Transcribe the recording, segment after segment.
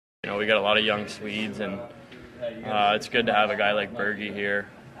We got a lot of young Swedes, and it's good to have a guy like Bergie here.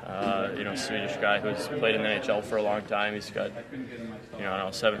 Swedish guy who's played in the NHL for a long time. He's got,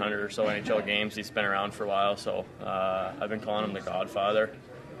 700 or so NHL games. He's been around for a while, so I've been calling him the Godfather.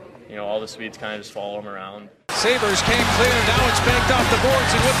 All the Swedes kind of just follow him around. Sabres came clear. Now it's banked off the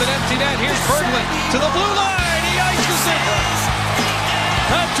boards, and with an empty net, here's Berglund to the blue line. He ices it.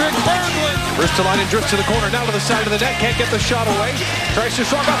 Patrick Berglund. Ristolainen and drifts to the corner, now to the side of the net. Can't get the shot away. Tries to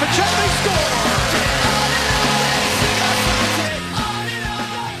shrug off a check. They score.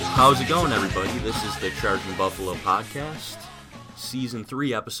 How's it going, everybody? This is the Charging Buffalo podcast, Season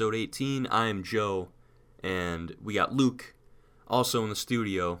 3, Episode 18. I am Joe, and we got Luke also in the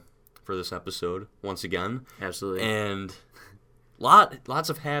studio for this episode, once again. Absolutely. And lots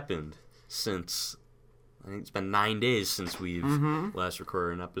have happened since, I think it's been 9 days since we've last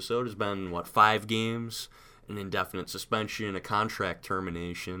recorded an episode. It's been, 5 games, an indefinite suspension, a contract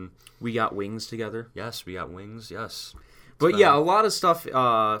termination. We got wings together. Yes, we got wings, yes. But yeah, a lot of stuff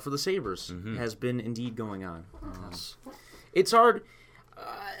for the Sabres has been indeed going on. Yes. It's hard.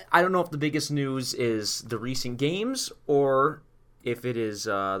 I don't know if the biggest news is the recent games or if it is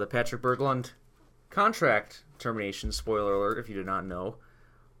the Patrick Berglund contract termination. Spoiler alert if you did not know.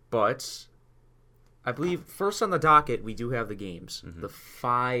 But I believe first on the docket we do have the games. The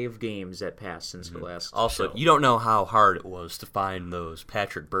 5 games that passed since the last Also, show. you don't know how hard it was to find those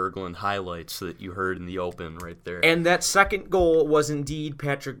Patrick Berglund highlights that you heard in the open right there. And that second goal was indeed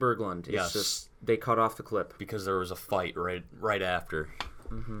Patrick Berglund. It's Yes. just they cut off the clip. Because there was a fight right after.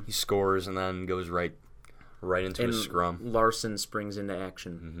 He scores and then goes right into a scrum. Larson springs into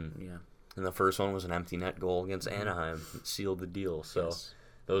action. Yeah. And the first one was an empty net goal against Anaheim. It sealed the deal. So Yes.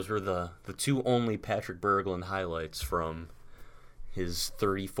 those were the 2 only Patrick Berglund highlights from his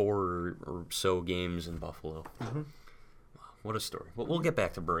 34 or so games in Buffalo. What a story. Well, we'll get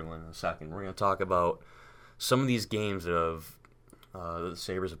back to Berglund in a second. We're going to talk about some of these games that the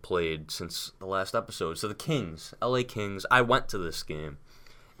Sabres have played since the last episode. So the Kings, LA Kings, I went to this game,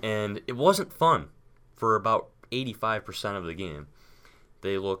 and it wasn't fun for about 85% of the game.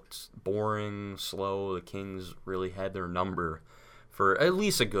 They looked boring, slow. The Kings really had their number for at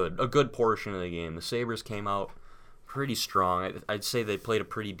least a good portion of the game. The Sabres came out pretty strong. I'd say they played a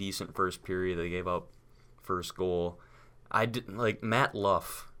pretty decent first period. They gave up first goal. I didn't like Matt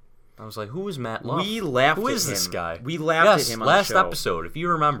Luff. I was like, who is Matt Luff? We laughed Who at is him. this guy? We laughed at him on the last show. episode, if you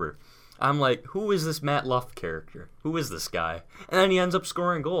remember. I'm like, who is this Matt Luff character? Who is this guy? And then he ends up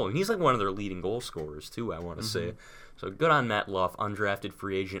scoring a goal. And he's like one of their leading goal scorers, too, I want to say. So good on Matt Luff, undrafted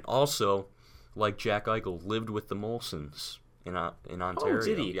free agent. Also, like Jack Eichel, lived with the Molsons in Ontario. Oh,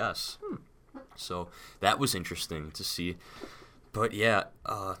 did he? Yes. So that was interesting to see. But yeah,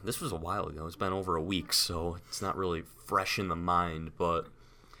 this was a while ago. It's been over a week, so it's not really fresh in the mind. But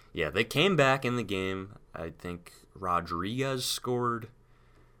yeah, they came back in the game. I think Rodriguez scored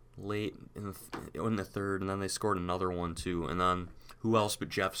late in the third, and then they scored another one too. And then who else but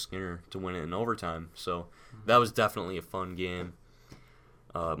Jeff Skinner to win it in overtime? So that was definitely a fun game.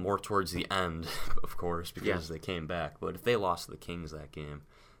 More towards the end, of course, because they came back. But if they lost to the Kings that game,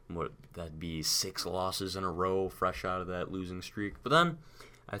 that'd be 6 losses in a row, fresh out of that losing streak. But then,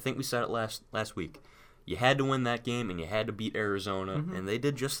 I think we said it last week. You had to win that game, and you had to beat Arizona, and they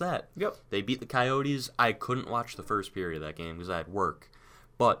did just that. Yep. They beat the Coyotes. I couldn't watch the first period of that game because I had work.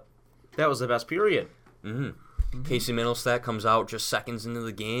 But That was the best period. Casey Middlestat comes out just seconds into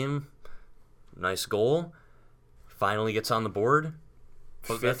the game. Nice goal. Finally gets on the board.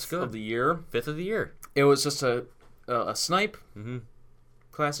 But that's good. Of the year. 5th of the year. It was just a snipe.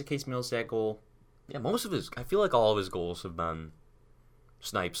 Classic Casey Middlestat goal. Yeah, I feel like all of his goals have been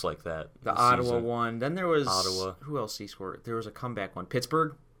snipes like that. The this Ottawa season. one. Then there was Ottawa. Who else he scored? There was a comeback one.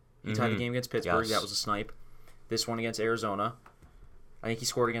 Pittsburgh. He tied the game against Pittsburgh. Yes. That was a snipe. This one against Arizona. I think he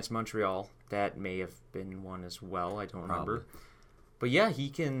scored against Montreal. That may have been one as well. I don't remember. But yeah, he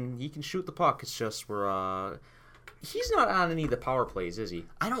can shoot the puck. It's just he's not on any of the power plays, is he?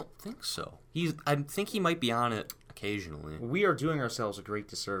 I don't think so. I think he might be on it occasionally. We are doing ourselves a great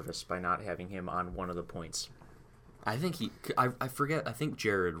disservice by not having him on one of the points. I think I forget. I think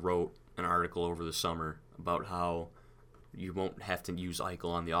Jared wrote an article over the summer about how you won't have to use Eichel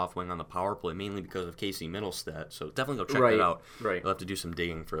on the off wing on the power play, mainly because of Casey Middlestat. So definitely go check that out. Right. You'll have to do some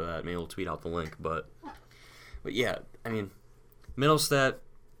digging for that. Maybe we'll tweet out the link. But yeah, I mean, Middlestat,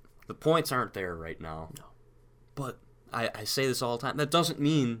 the points aren't there right now. No. But I say this all the time. That doesn't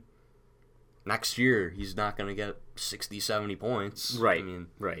mean next year he's not going to get 60, 70 points. Right. I mean,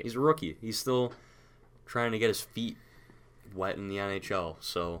 right. he's a rookie. He's still trying to get his feet wet in the NHL.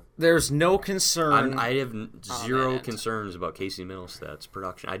 So There's no concern. I have zero that. concerns about Casey Middlestad's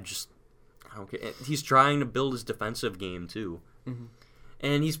production. I don't care. He's trying to build his defensive game too,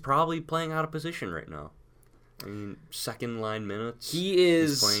 and he's probably playing out of position right now. I mean, second line minutes.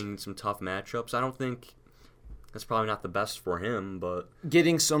 He's playing some tough matchups. I don't think that's probably not the best for him, but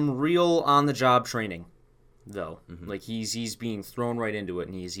getting some real on-the-job training, though. Like he's being thrown right into it,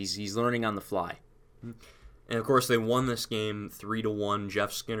 and he's learning on the fly. And of course, they won this game 3-1.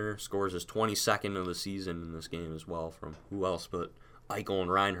 Jeff Skinner scores his 22nd of the season in this game as well. From who else but Eichel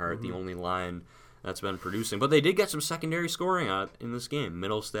and Reinhart, the only line that's been producing. But they did get some secondary scoring out in this game.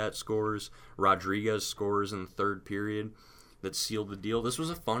 Middlestat scores, Rodriguez scores in the third period that sealed the deal. This was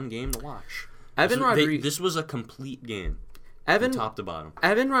a fun game to watch. This was a complete game. From top to bottom.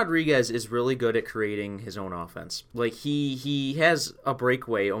 Evan Rodriguez is really good at creating his own offense. Like he has a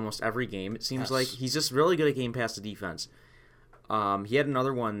breakaway almost every game. It seems like he's just really good at getting past the defense. He had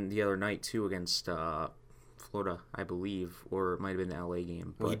another one the other night too against Florida, I believe, or it might have been the LA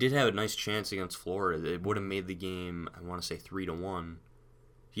game. Well, he did have a nice chance against Florida. It would have made the game, I want to say 3-1.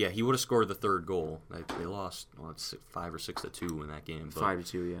 Yeah, he would have scored the third goal. They lost 5 or 6-2 in that game.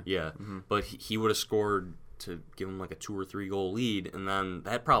 5-2, yeah. Yeah, but he would have scored to give him like a 2 or 3 goal lead, and then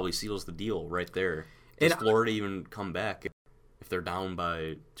that probably seals the deal right there. Does Florida even come back if they're down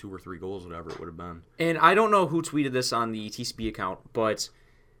by 2 or 3 goals, whatever it would have been? And I don't know who tweeted this on the TCB account, but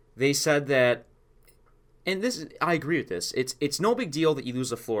they said that, and I agree with this. It's no big deal that you lose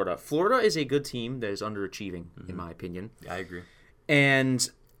to Florida. Florida is a good team that is underachieving, in my opinion. Yeah, I agree. And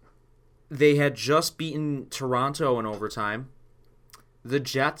they had just beaten Toronto in overtime. The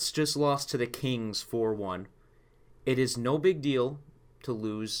Jets just lost to the Kings 4-1. It is no big deal to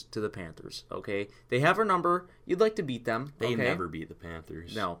lose to the Panthers, okay? They have our number. You'd like to beat them. They okay? never beat the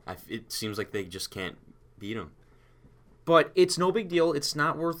Panthers. No. It seems like they just can't beat them. But it's no big deal. It's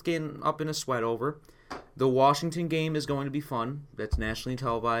not worth getting up in a sweat over. The Washington game is going to be fun. That's nationally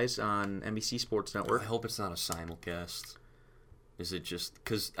televised on NBC Sports Network. I hope it's not a simulcast. Is it just...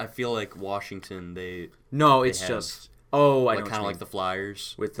 Because I feel like Washington, No, it's just... Oh, I know. Kind of like the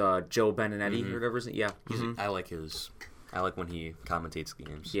Flyers. With Joe Benedetti or whatever. Yeah. I like when he commentates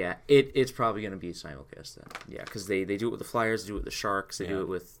games. Yeah, it's probably going to be a simulcast then. Yeah, because they do it with the Flyers, they do it with the Sharks, they do it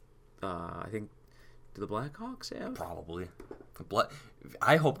with, I think, do the Blackhawks have? Probably.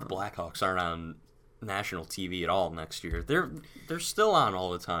 I hope the Blackhawks aren't on national TV at all next year. They're still on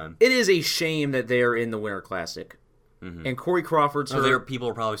all the time. It is a shame that they're in the Winter Classic. And Corey Crawford's hurt. People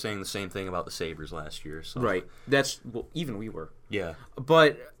are probably saying the same thing about the Sabres last year. So. Right. Even we were. Yeah.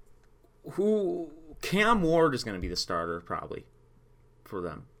 But Cam Ward is going to be the starter probably for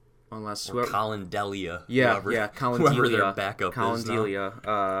them. Unless or Colin Delia. Colin whoever Delia. Their backup Colin is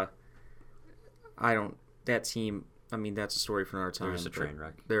Delia. That team, I mean, that's a story for another time. They're just a train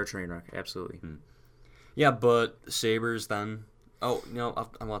wreck. They're a train wreck, absolutely. Yeah, but the Sabres then... Oh,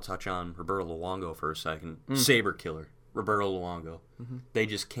 I want to touch on Roberto Luongo for a second. Sabre killer, Roberto Luongo. They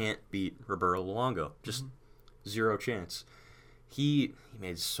just can't beat Roberto Luongo. Just zero chance. He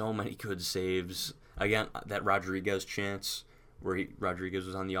made so many good saves. Again, that Rodriguez chance where Rodriguez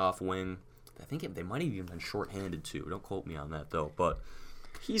was on the off wing. I think they might have even been shorthanded too. Don't quote me on that though. But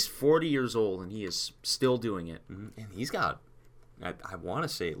he's 40 years old and he is still doing it. And he's got... I want to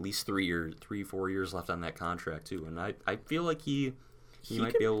say at least 4 years left on that contract too, and I feel like he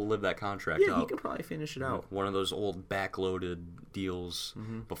might be able to live that contract out. Yeah, he could probably finish it out. One of those old backloaded deals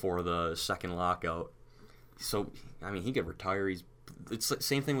before the second lockout. So I mean, he could retire. It's the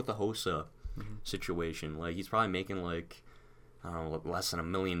same thing with the Hossa situation. Like he's probably making like I don't know less than $1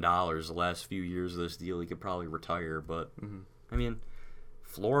 million the last few years of this deal. He could probably retire, but I mean,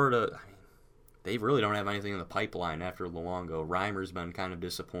 Florida. They really don't have anything in the pipeline after Luongo. Reimer's been kind of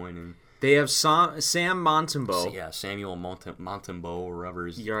disappointing. They have Sam Montembeault. Yeah, Samuel Montembeault, or whatever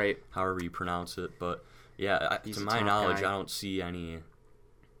You're right. However you pronounce it. But yeah, to my knowledge, I don't see any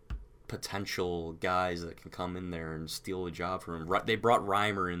potential guys that can come in there and steal a job from him. They brought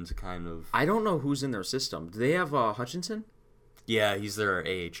Reimer in to kind of... I don't know who's in their system. Do they have Hutchinson? Yeah, he's their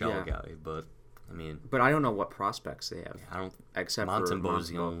AHL guy, but I mean... But I don't know what prospects they have. I don't... Except Montembeault's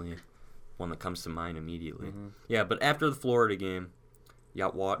the only one that comes to mind immediately. Yeah, but after the Florida game,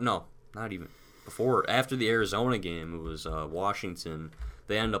 after the Arizona game, it was Washington.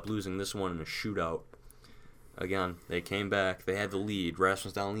 They ended up losing this one in a shootout. Again, they came back. They had the lead.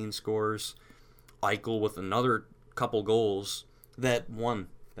 Rasmus Dahlin scores. Eichel with another couple goals. That one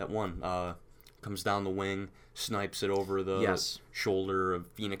comes down the wing, snipes it over the shoulder of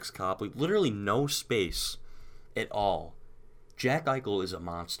Phoenix Copley. Literally no space at all. Jack Eichel is a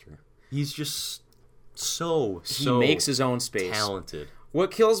monster. He's just He makes his own space. Talented.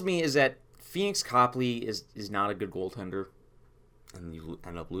 What kills me is that Phoenix Copley is not a good goaltender, And you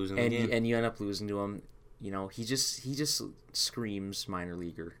end up losing the game. and you end up losing to him. You know, he just screams minor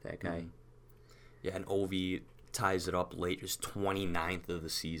leaguer, that guy. Yeah, and Ovi ties it up late, just 29th of the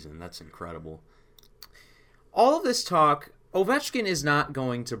season. That's incredible. All of this talk, Ovechkin is not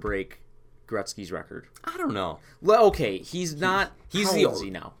going to break Gretzky's record. I don't know. Well, okay, he's not. he's how the old is he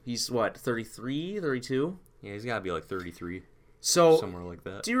now? He's what, 33, 32? Yeah, he's got to be like 33, So, somewhere like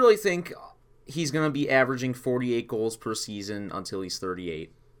that. do you really think he's going to be averaging 48 goals per season until he's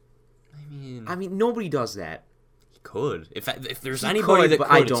 38? I mean, nobody does that. He could. If there's He anybody could, that but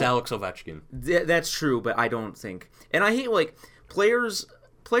could, I it's don't. Alex Ovechkin. That's true, but I don't think. And I hate, like, players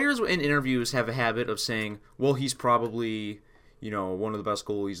in interviews have a habit of saying, well, he's probably, you know, one of the best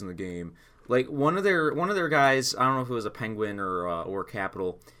goalies in the game. Like, one of their guys, I don't know if it was a Penguin or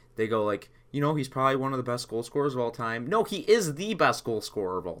Capital, they go like, you know, he's probably one of the best goal scorers of all time. No, he is the best goal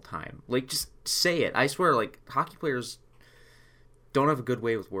scorer of all time. Like, just say it. I swear, like, hockey players don't have a good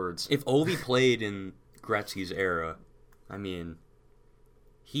way with words. If Ovi played in Gretzky's era, I mean,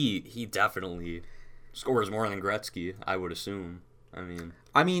 he definitely scores more than Gretzky, I would assume.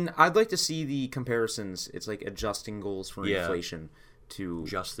 I mean, I'd like to see the comparisons. It's like adjusting goals for Yeah. inflation to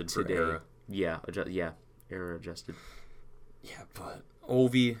adjusted today. for era. Yeah, era adjusted. Yeah, but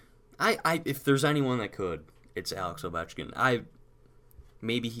Ovi, I if there's anyone that could, it's Alex Ovechkin.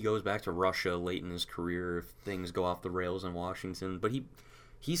 Maybe he goes back to Russia late in his career if things go off the rails in Washington. But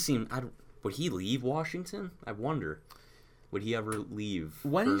he seemed. Would he leave Washington? I wonder. Would he ever leave?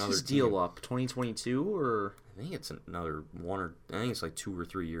 When for is another his deal team? up? 2022 or? I think it's another I think it's like 2 or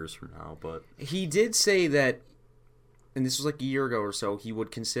 3 years from now. But He did say that, and this was like a year ago or so, he would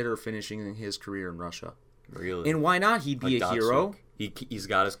consider finishing his career in Russia. really, And why not? He'd be like a hero. Datsuk, he's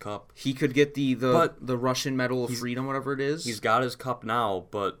got his cup. He could get the But Russian Medal of Freedom, whatever it is. He's got his cup now,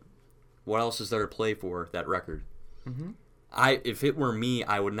 but what else is there to play for? That record. Mm-hmm. If it were me,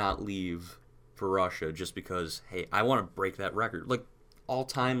 I would not leave for Russia just because, hey, I want to break that record. Like,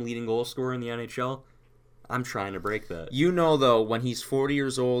 all-time leading goal scorer in the NHL, I'm trying to break that. You know, though, when he's 40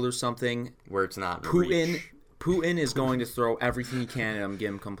 years old or something, Where it's not in Putin reach. is going to throw everything he can at him, get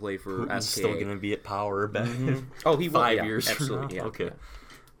him come play for He's SKA. still going to be at power back Oh, he will, 5 yeah, years absolutely, from now?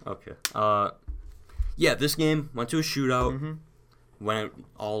 yeah. Okay. Yeah, this game went to a shootout when it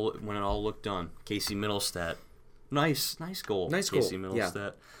all looked done. Casey Middlestat. Nice goal. Nice goal, Casey yeah.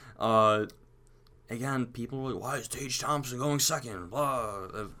 Middlestat. Again, people were like, why is Tage Thompson going second? Blah.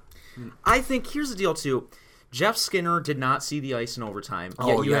 I think here's the deal too. Jeff Skinner did not see the ice in overtime. Oh,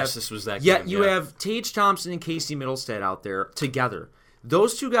 Yet you yes, have, this was that Yet game, you yeah. have Tage Thompson and Casey Middlestat out there together.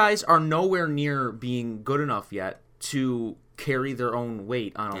 Those two guys are nowhere near being good enough yet to carry their own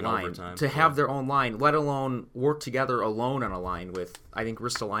weight on a In line, overtime, to yeah. have their own line, let alone work together alone on a line with, I think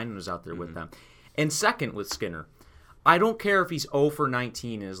Ristolainen was out there with them. And second, with Skinner, I don't care if he's 0 for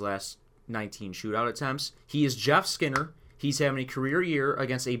 19 in his last 19 shootout attempts. He is Jeff Skinner. He's having a career year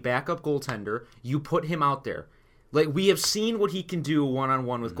against a backup goaltender. You put him out there. Like, we have seen what he can do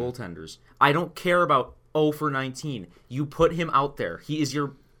one-on-one with goaltenders. I don't care about 0 for 19. You put him out there. He is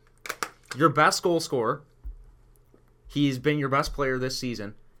your best goal scorer. He's been your best player this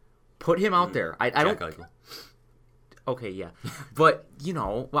season. Put him out there. I don't... Jack Eichel. Okay, yeah. But, you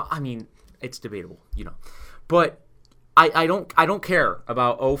know, well, I mean, it's debatable, you know. But I don't care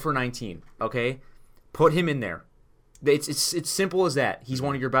about 0 for 19, okay? Put him in there. It's simple as that. He's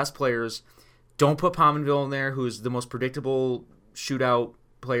one of your best players. Don't put Pominville in there, who's the most predictable shootout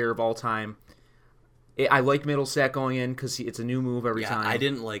player of all time. I like Middlestat going in because it's a new move every time. I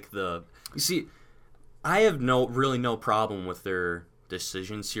didn't like the... You see, I have really no problem with their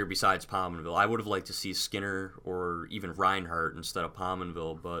decisions here besides Pominville. I would have liked to see Skinner or even Reinhart instead of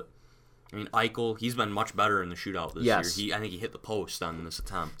Pominville, but... I mean, Eichel, he's been much better in the shootout this Yes. year. I think he hit the post on this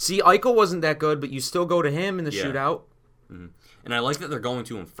attempt. See, Eichel wasn't that good, but you still go to him in the Yeah. shootout. And I like that they're going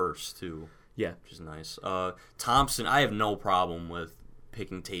to him first, too, Yeah. which is nice. Thompson, I have no problem with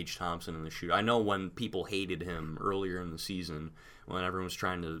picking Tage Thompson in the shootout. I know when people hated him earlier in the season, when everyone was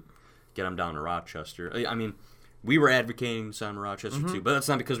trying to get him down to Rochester. I mean, we were advocating to send him to Rochester, too, but that's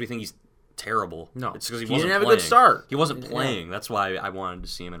not because we think he's terrible. No. It's because he He wasn't didn't have a playing. good start. He wasn't playing. That's why I wanted to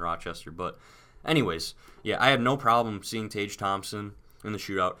see him in Rochester. But anyways, yeah, I have no problem seeing Tage Thompson in the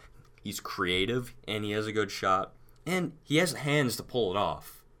shootout. He's creative, and he has a good shot, and he has hands to pull it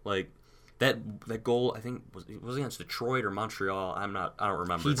off. Like, that goal, I think, was against Detroit or Montreal. I don't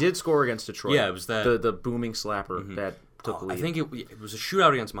remember. He did score against Detroit. Yeah, it was that- the booming slapper that took the lead. I think it was a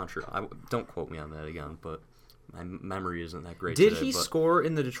shootout against Montreal. Don't quote me on that again, but my memory isn't that great Did today, he but score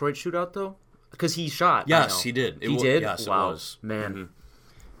in the Detroit shootout though? Because he shot. Yes, he did. He did? Yes, Wow. it was. Man. Mhm.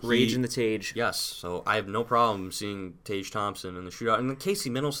 Rage in the Tage. Yes, so I have no problem seeing Tage Thompson in the shootout. And then Casey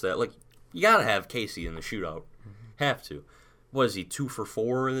Middlestat, like, you got to have Casey in the shootout. Have to. What is he, 2 for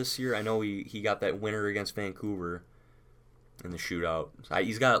 4 this year? I know he got that winner against Vancouver in the shootout.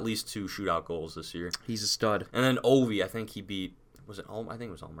 He's got at least 2 shootout goals this year. He's a stud. And then Ovi, I think he beat, I think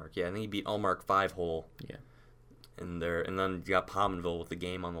it was Allmark. Yeah, I think he beat Allmark 5-hole. Yeah. In there. And then you got Pominville with the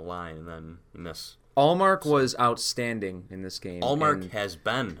game on the line, and then he missed. Allmark was outstanding in this game. Allmark and has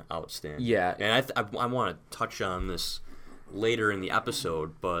been outstanding. Yeah. And I want to touch on this later in the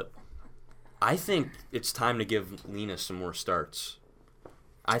episode, but I think it's time to give Lena some more starts.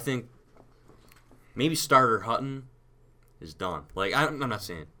 I think maybe starter Hutton is done. Like, I'm not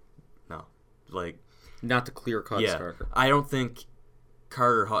saying no. Like, not the clear-cut yeah, starter. I don't think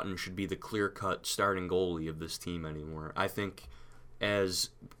Carter Hutton should be the clear-cut starting goalie of this team anymore. I think as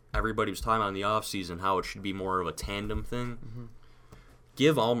everybody was talking about in the offseason how it should be more of a tandem thing. Mm-hmm.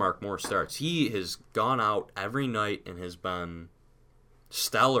 Give Allmark more starts. He has gone out every night and has been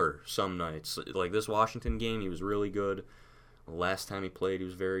stellar some nights. Like this Washington game, he was really good. The last time he played, he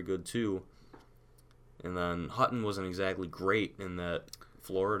was very good too. And then Hutton wasn't exactly great in that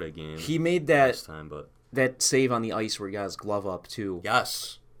Florida game. He made last time, but that save on the ice where he got his glove up too.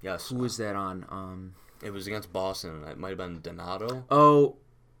 yes. Who was that on? It was against Boston. It might have been Donato. Oh,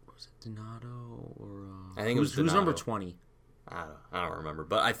 was it Donato or? I think it was who's Donato. number 20? I don't remember,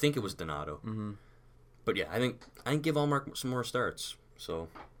 but I think it was Donato. Mm-hmm. But yeah, I think give Allmark some more starts. So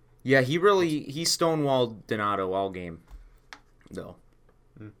yeah, he stonewalled Donato all game, though.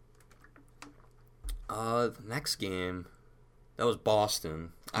 The next game, that was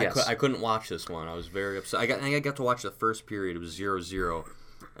Boston. Yes. I couldn't watch this one. I was very upset. I got to watch the first period. It was 0-0,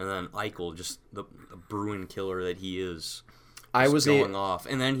 and then Eichel, just the Bruin killer that he is, going off,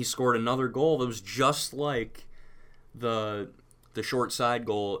 and then he scored another goal that was just like the short side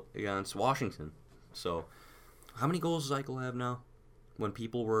goal against Washington. So, how many goals does Eichel have now? When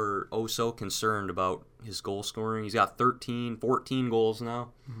people were so concerned about his goal scoring, he's got 14 goals now.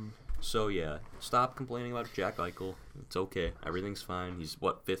 Mm-hmm. So yeah, stop complaining about Jack Eichel. It's okay. Everything's fine. He's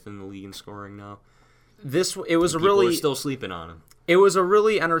 5th in the league in scoring now. People are still sleeping on him. It was a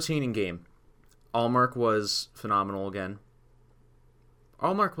really entertaining game. Allmark was phenomenal again.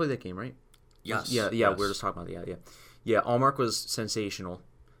 Allmark played that game, right? Yes. Yeah. Yes. We were just talking about Yeah, Allmark was sensational.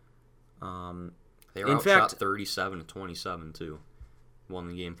 They were outshot 37-27 too. Won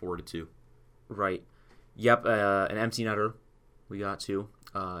the game 4-2. Right. Yep. An empty netter. We got to.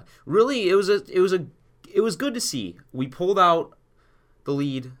 Really, it was good to see. We pulled out the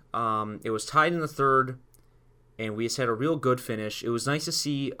lead. It was tied in the third, and we just had a real good finish. It was nice to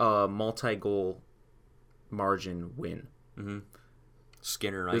see a multi-goal margin win. Mm-hmm.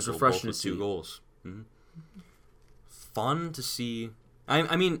 Skinner and it was Eichel refreshing both with to see. 2 goals. Mm-hmm. Fun to see.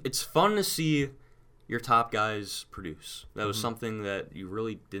 I mean, it's fun to see your top guys produce. That was something that you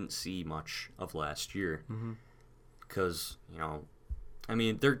really didn't see much of last year. Because, I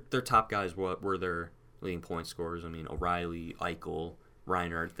mean, their top guys were their leading point scorers. I mean, O'Reilly, Eichel,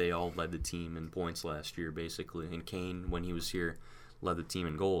 Reinhardt, they all led the team in points last year, basically. And Kane, when he was here, led the team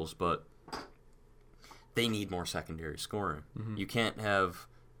in goals. But they need more secondary scoring. You can't have...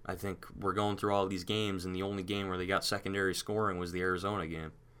 I think we're going through all these games, and the only game where they got secondary scoring was the Arizona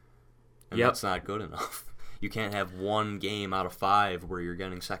game. And that's not good enough. You can't have 1 game out of 5 where you're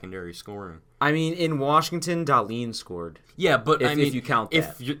getting secondary scoring. I mean, in Washington, Dahlin scored. Yeah, but if you count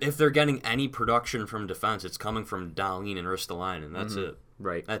that. If they're getting any production from defense, it's coming from Dahlin and Ristolainen. That's it.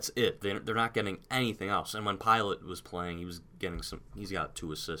 Right. That's it. They're not getting anything else. And when Pilot was playing, he was getting some. He's got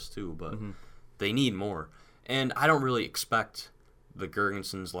 2 assists too, but they need more. And I don't really expect the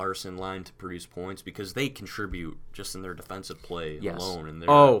Girgensons Larson line to produce points because they contribute just in their defensive play alone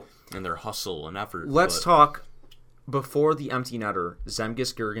and their hustle and effort. Let's talk before the empty netter,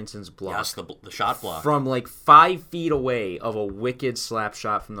 Zemgus Girgenson's block. Yes, the shot block. From like 5 feet away of a wicked slap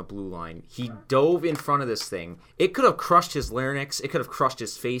shot from the blue line. He dove in front of this thing. It could have crushed his larynx. It could have crushed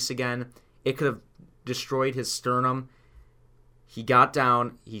his face again. It could have destroyed his sternum. He got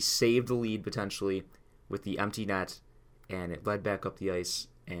down. He saved the lead potentially with the empty net. And it led back up the ice,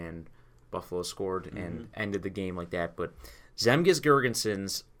 and Buffalo scored and ended the game like that. But Zemgus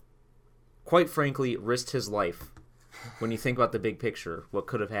Girgensons, quite frankly, risked his life when you think about the big picture, what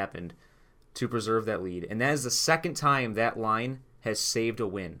could have happened to preserve that lead. And that is the second time that line has saved a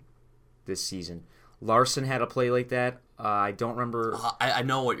win this season. Larson had a play like that. I don't remember. I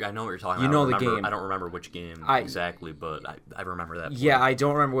know what you're talking about. You know the game. I don't remember which game exactly, but I remember that play. Yeah, I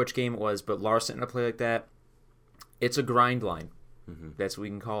don't remember which game it was, but Larson had a play like that. It's a grind line. That's what we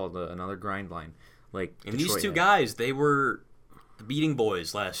can call it, another grind line. Like And Detroit these two had. guys, they were the beating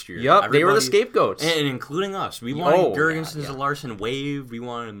boys last year. Yep, they were the Everybody- scapegoats. and including us. We wanted Oh, Jurgensen yeah. to Larson waived. We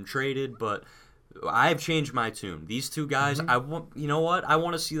wanted him traded, but I've changed my tune. These two guys, I want. You know what? I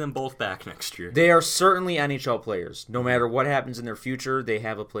want to see them both back next year. They are certainly NHL players. No matter what happens in their future, they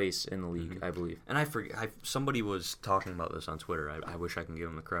have a place in the league, I believe. And I forget. Somebody was talking about this on Twitter. I wish I can give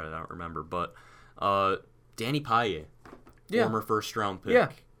him the credit. I don't remember, but Danny Paille, Yeah. former first-round pick,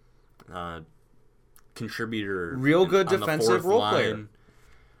 Yeah. contributor, Real good on the defensive fourth role line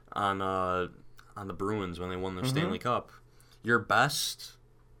on the Bruins when they won their Stanley Cup. Your best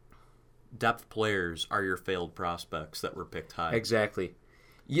depth players are your failed prospects that were picked high. Exactly.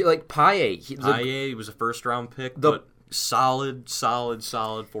 Like Paille. Paille was a first-round pick, but solid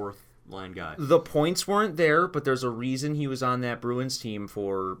fourth-line guy. The points weren't there, but there's a reason he was on that Bruins team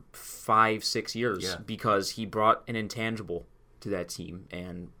for 5-6 years. Yeah. Because he brought an intangible to that team,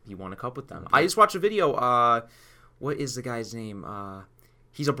 and he won a cup with them. I just watched a video. What is the guy's name?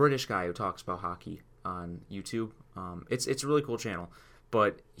 He's a British guy who talks about hockey on YouTube. It's a really cool channel.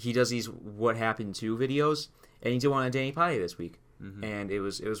 But he does these What Happened To videos, and he did one on Danny Paille this week. And it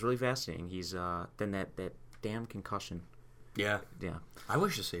was really fascinating. He's then that damn concussion. Yeah. Yeah. I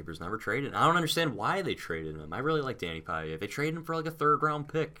wish the Sabres never traded. I don't understand why they traded him. I really like Danny Paille. If they traded him for like a third-round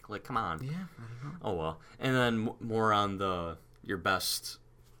pick, like, come on. Yeah, I don't know. Oh, well. And then more on your best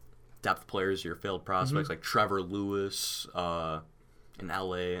depth players, your failed prospects, like Trevor Lewis in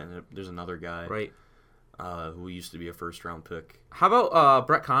L.A., and there's another guy Right. who used to be a first-round pick. How about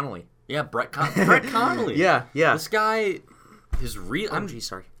Brett Connolly? Yeah, Brett Connolly. Yeah. This guy is real.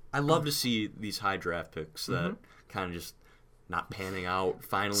 Sorry. I love to see these high draft picks that kind of just not panning out,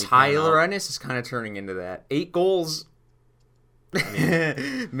 finally pan Tyler out. Ennis is kind of turning into that. 8 goals.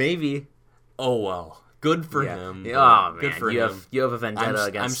 Maybe. Oh, well. Good for Yeah. him. Oh, Good man. for you him. have a vendetta I'm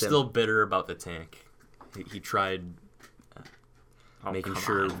against him. still bitter about the tank. He tried making come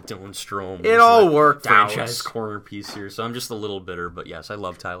sure on. Dylan Strome It was all the worked out. franchise corner piece here, so I'm just a little bitter. But yes, I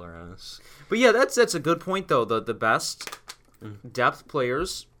love Tyler Ennis. But yeah, that's a good point, though. The best depth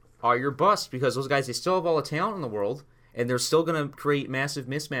players are your bust, because those guys, they still have all the talent in the world, and they're still going to create massive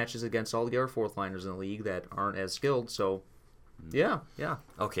mismatches against all the other fourth liners in the league that aren't as skilled. So, yeah.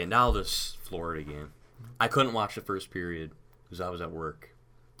 Okay, now this Florida game. I couldn't watch the first period because I was at work.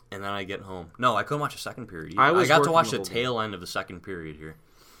 And then I get home. No, I couldn't watch the second period either. I I got to working watch the the whole game. tail end of the second period here.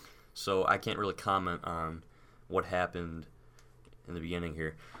 So I can't really comment on what happened in the beginning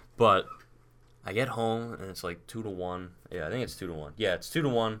here. But I get home and it's like 2-1. Yeah, I think it's 2-1. Yeah, it's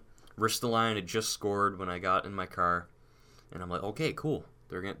 2-1. Ristolainen had just scored when I got in my car. And I'm like, okay, cool.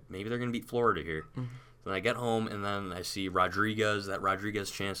 Maybe they're gonna beat Florida here. Then I get home and then I see that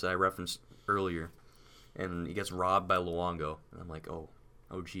Rodriguez chance that I referenced earlier, and he gets robbed by Luongo. And I'm like, oh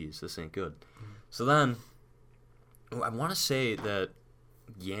geez, this ain't good. So then I want to say that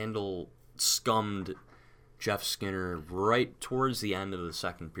Yandel scummed Jeff Skinner right towards the end of the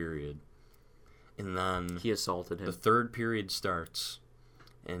second period, and then He assaulted him. the third period starts,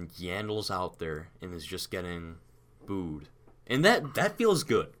 and Yandel's out there and is just getting booed. And that feels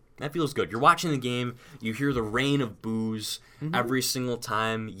good. That feels good. You're watching the game, you hear the rain of boos every single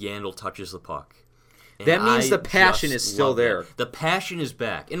time Yandel touches the puck. And That means the passion just is still love that. there. The passion is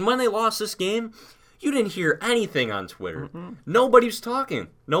back. And when they lost this game, you didn't hear anything on Twitter. Nobody was talking.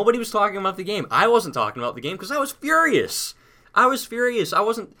 Nobody was talking about the game. I wasn't talking about the game because I was furious. I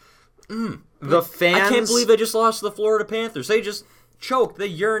wasn't... The fans... I can't believe they just lost to the Florida Panthers. They just choked. They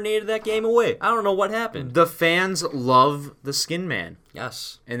urinated that game away. I don't know what happened. The fans love the Skin Man,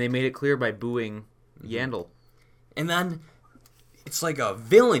 Yes. and they made it clear by booing Yandel. And then it's like a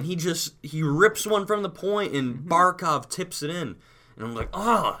villain. He rips one from the point and Barkov tips it in. And I'm like,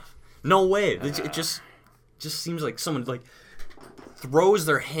 oh, no way. It just seems like someone like throws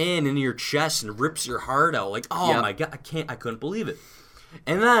their hand into your chest and rips your heart out. Like, oh Yep. my God, I couldn't believe it.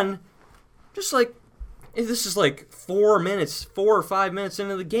 And then just like, this is like 4 or 5 minutes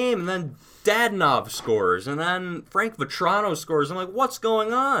into the game, and then Dadonov scores, and then Frank Vetrano scores. I'm like, what's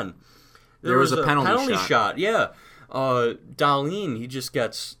going on? There was a penalty shot. Yeah. Dahlin,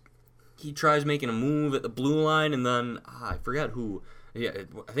 he tries making a move at the blue line, and then I forget who. Yeah,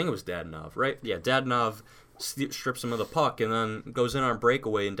 I think it was Dadonov, right? Yeah, Dadonov strips him of the puck, and then goes in on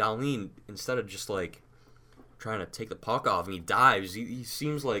breakaway, and Dahlin, instead of just like trying to take the puck off, and he dives. He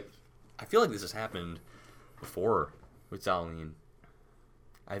seems like, I feel like this has happened before with Dahlin.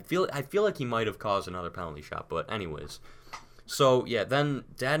 I feel like he might have caused another penalty shot, but anyways. So, yeah, then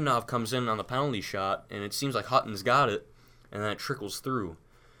Dadonov comes in on the penalty shot, and it seems like Hutton's got it, and then it trickles through.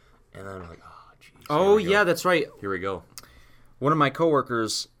 And then I'm like, oh, jeez. Oh, here we go. yeah, that's right. Here we go. One of my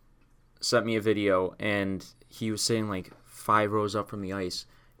coworkers sent me a video, and he was sitting like 5 rows up from the ice,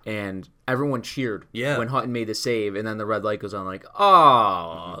 and everyone cheered when Hutton made the save, and then the red light goes on, like,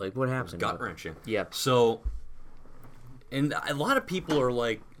 oh, like, what happened? Gut-wrenching. Yeah. So, and a lot of people are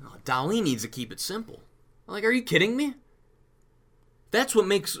like, oh, Dahlin needs to keep it simple. I'm like, are you kidding me? That's what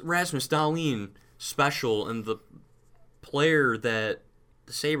makes Rasmus Dahlin special and the player that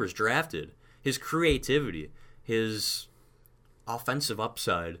the Sabres drafted. His creativity, his offensive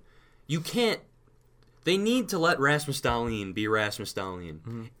upside. They need to let Rasmus Dahlin be Rasmus Dahlin.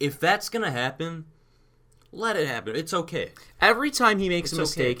 Mm-hmm. If that's going to happen, let it happen. It's okay. Every time he makes a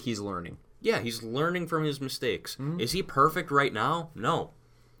mistake, he's learning. Yeah, he's learning from his mistakes. Mm-hmm. Is he perfect right now? No.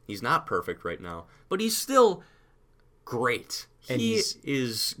 He's not perfect right now. But he's still great. And he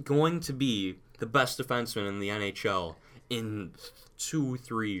is going to be the best defenseman in the NHL in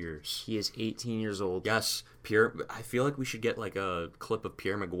 2-3 years. He is 18 years old. Yes, Pierre. I feel like we should get like a clip of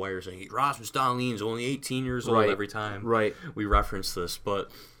Pierre McGuire saying Rasmus Dahlin's only 18 years old every time we reference this. But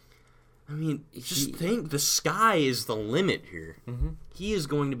I mean, just think the sky is the limit here. Mm-hmm. He is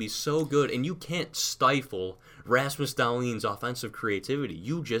going to be so good, and you can't stifle Rasmus Dahlin's offensive creativity.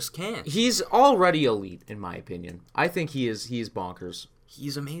 You just can't. He's already elite, in my opinion. I think he is bonkers.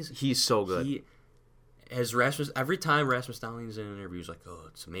 He's amazing. He's so good. Every time Rasmus Dahlin's in an interview, he's like, "Oh,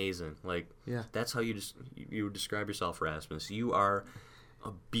 it's amazing!" Like, that's how you would describe yourself, Rasmus. You are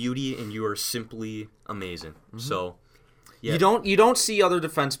a beauty, and you are simply amazing. Mm-hmm. So, you don't see other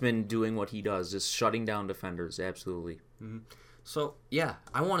defensemen doing what he does, just shutting down defenders. Absolutely. Mm-hmm. So,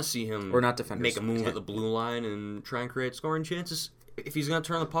 I want to see him or not defenders, make a move at the blue line and try and create scoring chances. If he's going to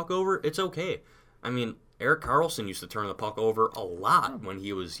turn the puck over, it's okay. I mean, Erik Karlsson used to turn the puck over a lot when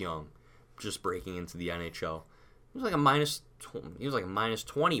he was young. Just breaking into the NHL. He was like a minus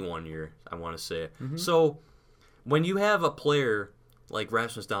 20 one year, I want to say. Mm-hmm. So when you have a player like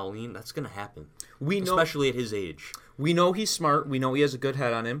Rasmus Dahlin, that's going to happen. Especially at his age. We know he's smart. We know he has a good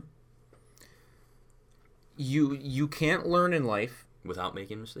head on him. You can't learn in life without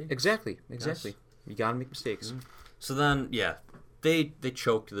making mistakes. Exactly. Yes. You got to make mistakes. Mm-hmm. So then, they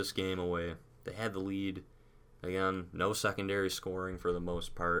choked this game away. They had the lead. Again, no secondary scoring for the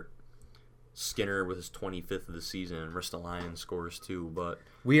most part. Skinner with his 25th of the season, and Ristolainen scores too. But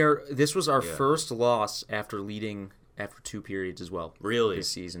this was our first loss after leading after 2 periods as well. Really, this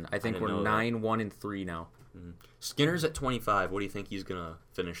season. I think we're 9-1-3 now. Mm-hmm. Skinner's at 25. What do you think he's gonna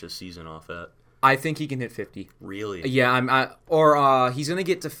finish this season off at? I think he can hit 50. Really? Yeah, he's gonna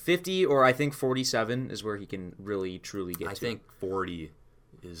get to 50, or I think 47 is where he can really truly get to. I think 40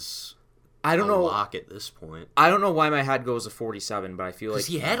 is. I don't know. Lock at this point. I don't know why my head goes to 47, but I feel like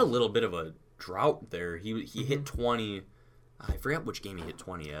he had a little bit of a drought there. He hit 20. I forgot which game he hit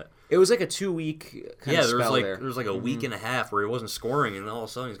 20 at. It was like a 2-week kind of spell there. There was like a week and a half where he wasn't scoring, and all of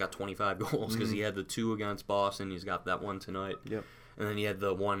a sudden he's got 25 goals because he had the 2 against Boston. He's got that one tonight. Yep. And then he had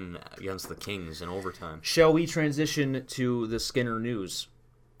the one against the Kings in overtime. Shall we transition to the Skinner news?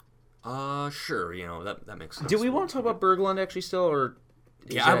 Sure. That makes sense. Do we want to talk about Berglund actually still, or?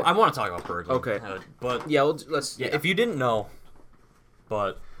 I want to talk about Berglund. Okay. But let's. Yeah. If you didn't know,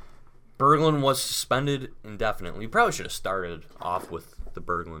 but Berglund was suspended indefinitely. We probably should have started off with the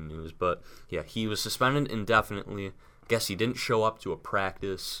Berglund news, but he was suspended indefinitely. Guess he didn't show up to a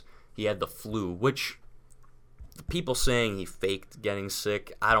practice. He had the flu, which the people saying he faked getting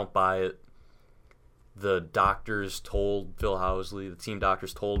sick, I don't buy it. The doctors told Phil Housley, the team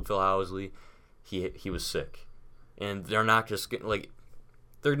doctors told Phil Housley he was sick, and they're not just like.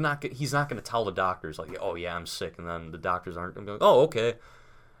 He's not going to tell the doctors, like, oh, yeah, I'm sick, and then the doctors aren't going to go, oh, okay.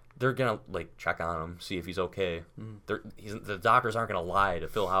 They're going to, like, check on him, see if he's okay. Mm-hmm. The doctors aren't going to lie to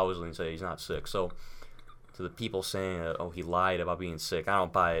Phil Housley and say he's not sick. So, to the people saying, he lied about being sick, I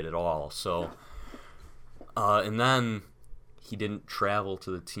don't buy it at all. So, and then he didn't travel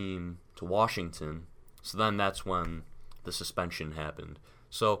to the team to Washington. So then that's when the suspension happened.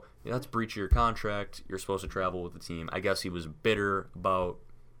 So, that's breach of your contract. You're supposed to travel with the team. I guess he was bitter about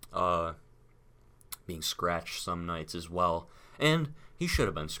being scratched some nights as well. And he should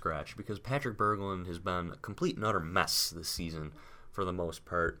have been scratched because Patrick Berglund has been a complete and utter mess this season for the most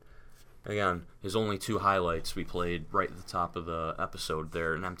part. Again, his only 2 highlights we played right at the top of the episode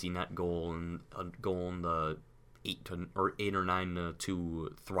there, an empty net goal and a goal in the 8 or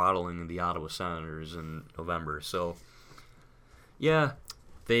 9-2 throttling of the Ottawa Senators in November. So,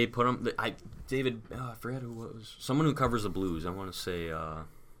 they put him. I forget who it was. Someone who covers the Blues. I want to say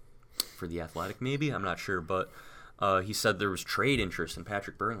for The Athletic, maybe. I'm not sure, but he said there was trade interest in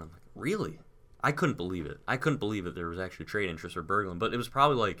Patrick Berglund. Like, really? I couldn't believe it. I couldn't believe that there was actually trade interest for Berglund. But it was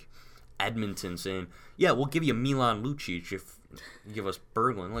probably like Edmonton saying, "Yeah, we'll give you Milan Lucic give us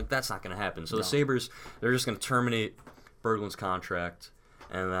Berglund. Like, that's not going to happen. So the Sabres, they're just going to terminate Berglund's contract,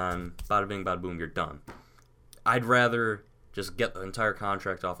 and then bada bing, bada boom, you're done. I'd rather just get the entire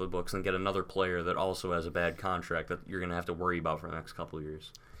contract off the books and get another player that also has a bad contract that you're going to have to worry about for the next couple of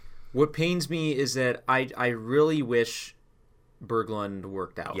years. What pains me is that I really wish Berglund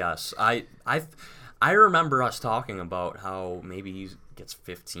worked out. Yes, I remember us talking about how maybe he gets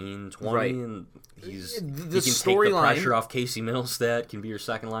 15, 20, Right. and he can take the storyline- pressure off Casey Middlestat, can be your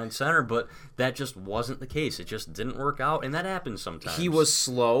second-line center, but that just wasn't the case. It just didn't work out, and that happens sometimes. He was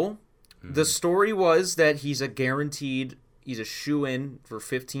slow. The story was that he's a shoo-in for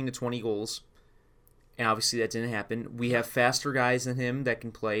 15 to 20 goals. And obviously that didn't happen. We have faster guys than him that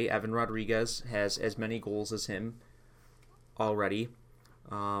can play. Evan Rodriguez has as many goals as him already.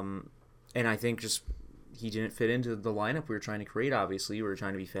 And I think just he didn't fit into the lineup we were trying to create, obviously. We were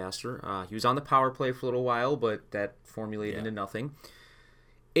trying to be faster. He was on the power play for a little while, but that formulated into nothing.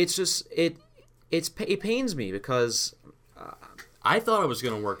 It's just, it pains me because I thought it was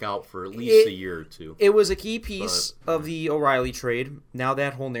going to work out for at least a year or two. it was a key piece of the O'Reilly trade. Now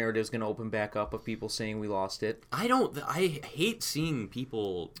that whole narrative is going to open back up of people saying we lost it. I hate seeing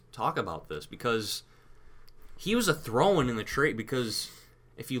people talk about this because he was a throw-in in the trade. Because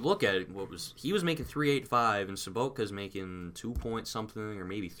if you look at it, he was making $3.85 and Sobotka's making 2 point something or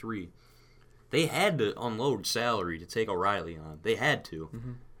maybe 3. They had to unload salary to take O'Reilly on. They had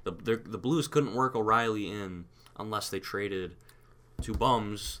to. The Blues couldn't work O'Reilly in unless they traded two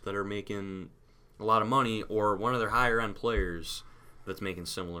bums that are making a lot of money or one of their higher end players that's making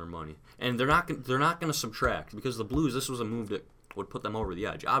similar money. And they're not going to subtract because the Blues, this was a move that would put them over the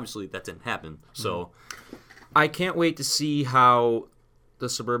edge. Obviously that didn't happen. So I can't wait to see how the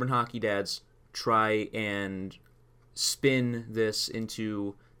Suburban Hockey Dads try and spin this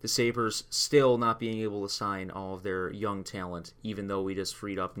into the Sabres still not being able to sign all of their young talent, even though we just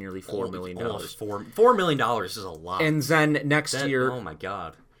freed up nearly $4 million. Almost $4 million is a lot. And then next year, oh my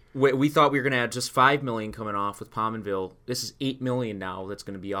God. we thought we were going to have just $5 million coming off with Pominville. This is $8 million now that's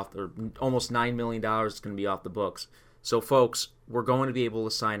going to be off, or almost $9 million that's going to be off the books. So, folks, we're going to be able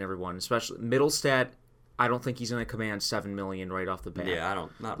to sign everyone, especially Middlestat. I don't think he's going to command $7 million right off the bat. Yeah,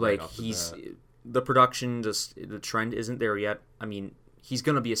 not like right off the bat. The production, just the trend isn't there yet. I mean, he's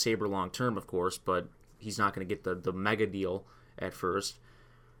going to be a Sabre long term, of course, but he's not going to get the mega deal at first.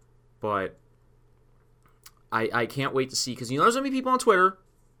 But I can't wait to see, because there's going to be people on Twitter.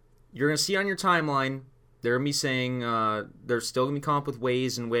 You're going to see on your timeline. They're going to be saying they're still going to be coming up with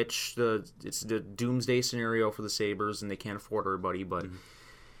ways in which it's the doomsday scenario for the Sabres and they can't afford everybody. But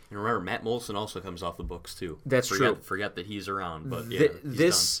and remember, Matt Molson also comes off the books too. That's true. Forget that he's around, but yeah,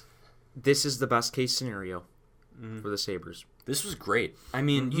 this is the best case scenario for the Sabres. This was great. I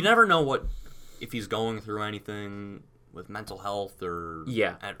mean, you never know if he's going through anything with mental health or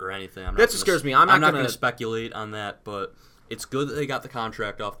anything. That's what scares me. I'm not going to speculate on that, but it's good that they got the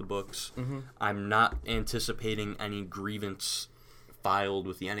contract off the books. I'm not anticipating any grievance filed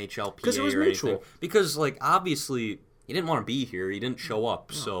with the NHLPA because it was mutual. Anything. Because, obviously, he didn't want to be here. He didn't show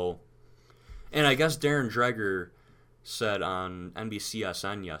up. No. So, and I guess Darren Dreger said on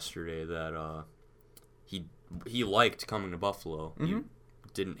NBCSN yesterday that he liked coming to Buffalo. He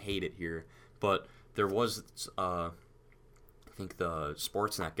didn't hate it here, but there was I think the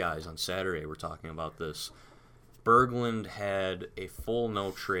Sportsnet guys on Saturday were talking about this. Berglund had a full no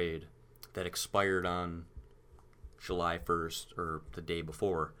trade that expired on July 1st or the day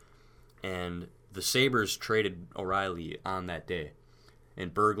before, and the Sabres traded O'Reilly on that day,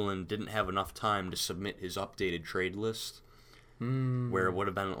 and Berglund didn't have enough time to submit his updated trade list, where it would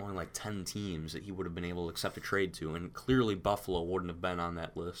have been only 10 teams that he would have been able to accept a trade to, and clearly Buffalo wouldn't have been on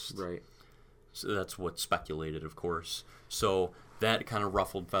that list. Right. So that's what's speculated, of course. So that kind of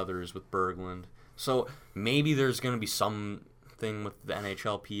ruffled feathers with Berglund. So maybe there's going to be something with the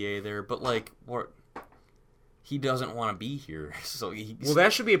NHLPA there, but he doesn't want to be here. So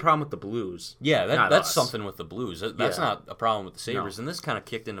that should be a problem with the Blues. Yeah, that's something with the Blues. That's not a problem with the Sabres. No. And this kind of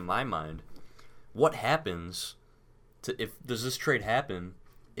kicked into my mind. What happens does this trade happen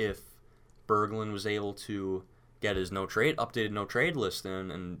if Berglund was able to get his updated no trade list in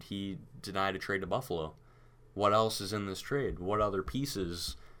and he denied a trade to Buffalo? What else is in this trade? What other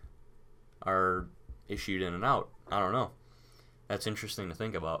pieces are issued in and out? I don't know. That's interesting to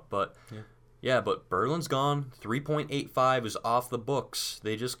think about. But but Berglund's gone. 3.85 is off the books.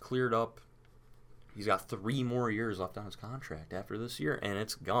 They just cleared up. He's got 3 more years left on his contract after this year, and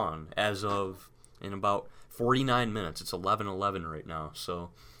it's gone as of in about 49 minutes. It's 11:11 right now. So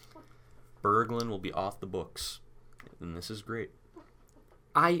Berglund will be off the books, and this is great.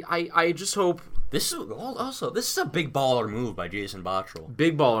 I just hope This is a big baller move by Jason Botterill.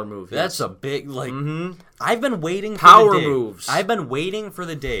 Big baller move. That's a big I've been waiting for Power the day. moves. I've been waiting for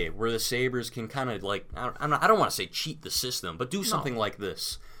the day where the Sabres can kind of like I don't want to say cheat the system, but do something like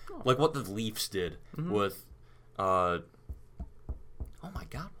this, like what the Leafs did with. Oh my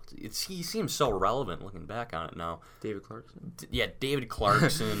God, he seems so relevant looking back on it now. David Clarkson. David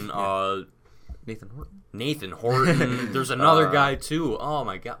Clarkson. Nathan Horton. Nathan Horton. There's another guy too. Oh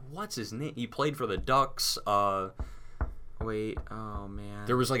my God, what's his name? He played for the Ducks. Wait, oh man.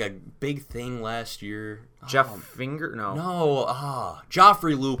 There was like a big thing last year. Jeff Finger? No.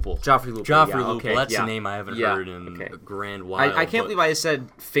 Joffrey Lupul. Joffrey Lupul. Joffrey yeah, Lupul. okay, That's yeah. the name I haven't Yeah, heard in okay. a grand while. I can't believe I said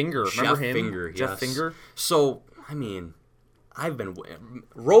Finger. Remember Jeff him? Finger. Jeff yes. Finger. So I mean, I've been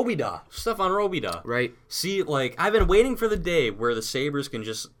Robida, Stefan Robida. Right. See, like I've been waiting for the day where the Sabres can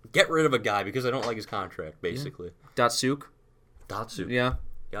just get rid of a guy because I don't like his contract, basically. Datsuk. Datsyuk. Yeah.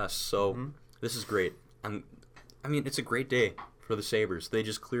 Yes. So this is great. I mean, it's a great day for the Sabres. They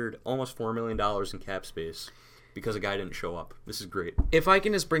just cleared almost $4 million in cap space because a guy didn't show up. This is great. If I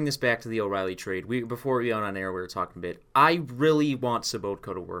can just bring this back to the O'Reilly trade, before we went on air, we were talking a bit. I really want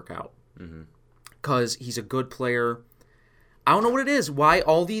Sobotka to work out because he's a good player. I don't know what it is. Why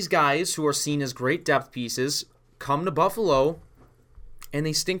all these guys who are seen as great depth pieces come to Buffalo and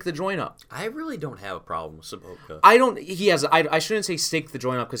they stink the joint up. I really don't have a problem with Sobotka. I shouldn't say stink the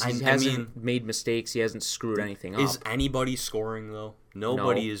joint up because he hasn't made mistakes. He hasn't screwed anything up. Is anybody scoring though?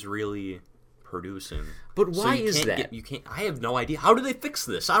 Nobody is really producing. But why you is can't that? You can't. I have no idea. How do they fix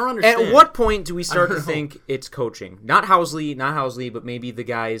this? I don't understand. At what point do we start to know. think it's coaching? Not Housley, but maybe the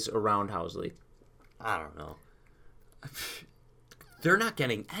guys around Housley. I don't know. They're not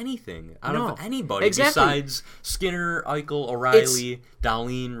getting anything out No. of anybody Exactly. besides Skinner, Eichel, O'Reilly,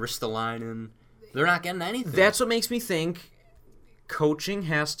 Dahlin, Ristolainen. They're not getting anything. That's what makes me think coaching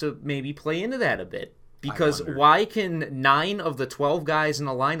has to maybe play into that a bit. Because wonder. why can 9 of the 12 guys in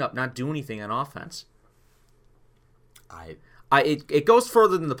the lineup not do anything on offense? It goes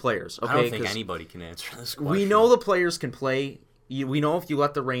further than the players. Okay? I don't think 'Cause anybody can answer this question. we know the players can play. We know if you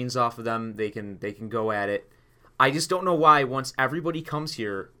let the reins off of them, they can go at it. I just don't know why once everybody comes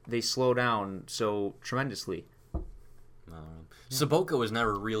here, they slow down so tremendously. Sobotka was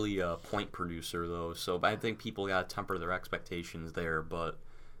never really a point producer, though, so I think people got to temper their expectations there, but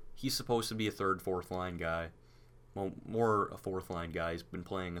he's supposed to be a third, fourth line guy. Well, more a fourth line guy. He's been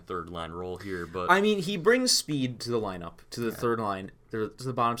playing a third line role here, but I mean, he brings speed to the lineup, to the third line, to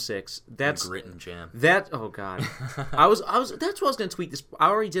the bottom 6. That's grit and jam. oh god. That's what I was going to tweet this. I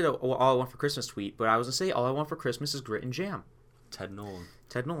already did a all I want for Christmas tweet, but I was going to say all I want for Christmas is grit and jam. Ted Nolan.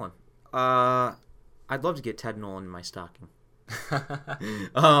 Ted Nolan. I'd love to get Ted Nolan in my stocking.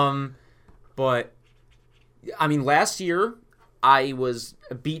 But I mean, last year I was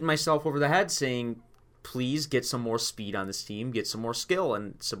beating myself over the head saying, please get some more speed on this team, get some more skill,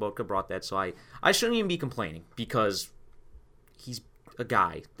 and Sobotka brought that, so I shouldn't even be complaining because he's a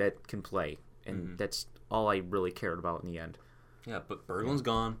guy that can play, and that's all I really cared about in the end. Yeah, but Berglund's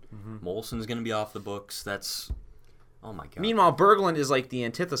gone. Molson's going to be off the books. That's... Oh, my God. Meanwhile, Berglund is like the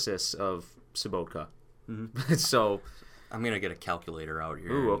antithesis of Sobotka. So... I'm going to get a calculator out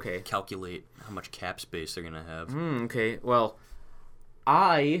here. Ooh, and okay. Calculate how much cap space they're going to have. Okay, well,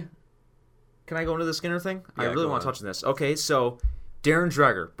 can I go into the Skinner thing? I Yeah, really go want to on. touch on this. Okay, so Darren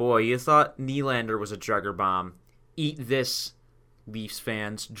Dreger. Boy, you thought Nylander was a Dreger bomb. Eat this, Leafs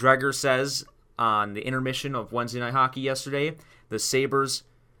fans. Dreger says on the intermission of Wednesday Night Hockey yesterday, the Sabres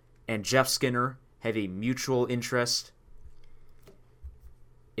and Jeff Skinner have a mutual interest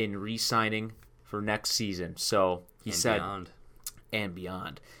in re-signing for next season. So he And said, beyond. and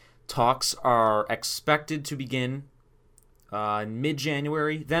beyond. Talks are expected to begin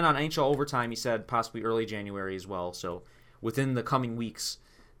mid-January. Then on NHL Overtime, he said possibly early January as well. So within the coming weeks,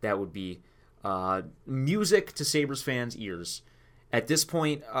 that would be music to Sabres fans' ears. At this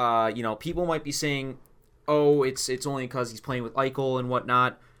point, people might be saying, oh, it's only because he's playing with Eichel and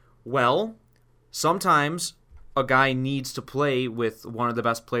whatnot. Well, sometimes a guy needs to play with one of the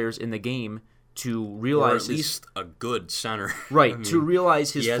best players in the game to Or realize at least a good center. right, I mean, to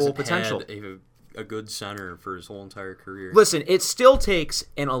realize his he full hasn't potential. had a good center for his whole entire career. Listen, it still takes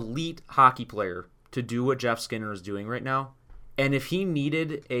an elite hockey player to do what Jeff Skinner is doing right now. And if he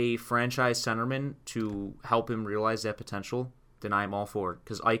needed a franchise centerman to help him realize that potential, then I'm all for it.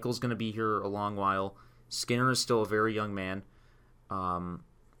 Because Eichel's going to be here a long while. Skinner is still a very young man.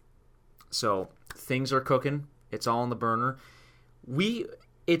 So things are cooking. It's all on the burner.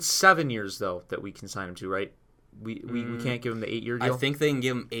 It's 7 years, though, that we can sign him to, right? We can't give him the 8-year deal? I think they can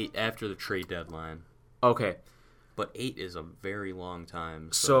give him 8 after the trade deadline. Okay. but 8 is a very long time.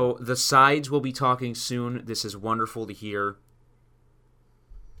 So the sides will be talking soon. This is wonderful to hear.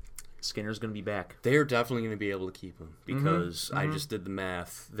 Skinner's going to be back. They're definitely going to be able to keep him because I just did the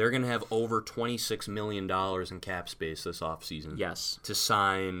math. They're going to have over $26 million in cap space this offseason. Yes. To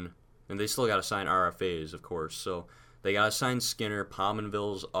sign, and they still got to sign RFAs, of course. So they got to sign Skinner.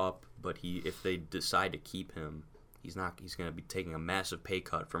 Pominville's up, but if they decide to keep him, he's going to be taking a massive pay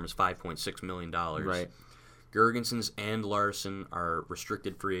cut from his $5.6 million. Right. Gergensons and Larson are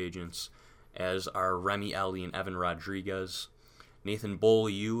restricted free agents, as are Remy Ellie and Evan Rodriguez. Nathan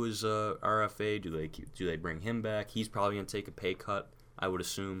Beaulieu is a RFA. Do they bring him back? He's probably going to take a pay cut, I would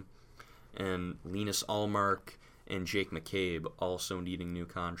assume. And Linus Allmark and Jake McCabe also needing new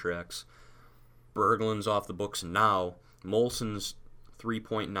contracts. Berglund's off the books now. Molson's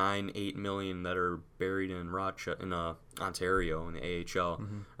 $3.98 million that are buried in Ontario in the AHL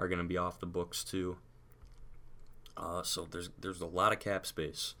are going to be off the books too. So there's a lot of cap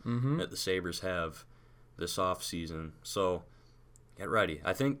space that the Sabres have this offseason. So get ready.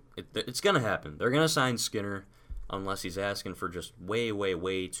 I think it's going to happen. They're going to sign Skinner unless he's asking for just way, way,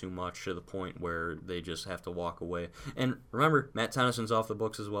 way too much to the point where they just have to walk away. And remember, Matt Tennyson's off the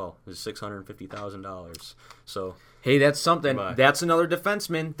books as well. It's $650,000. So hey, that's something. Goodbye. That's another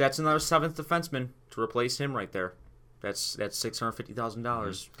defenseman. That's another 7th defenseman to replace him right there. That's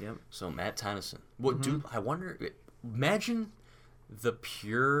 $650,000. Yep. So Matt Tennyson. What do I wonder? Imagine the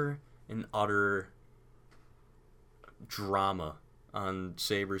pure and utter drama on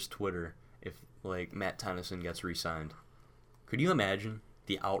Sabres Twitter if Matt Tennyson gets re-signed. Could you imagine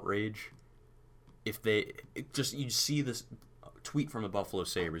the outrage if you see this tweet from the Buffalo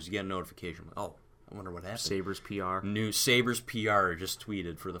Sabres, you get a notification. Oh, I wonder what happened. Sabres PR. New Sabres PR just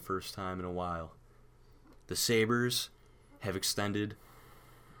tweeted for the first time in a while. The Sabres have extended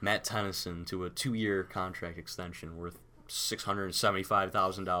Matt Tennyson to a 2-year contract extension worth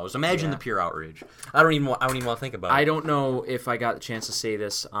 $675,000. Imagine the pure outrage. I don't even want to think about it. I don't know if I got the chance to say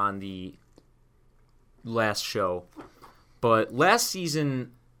this on the last show, but last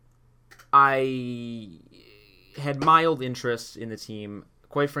season I had mild interest in the team.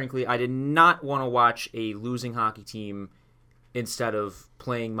 Quite frankly, I did not want to watch a losing hockey team instead of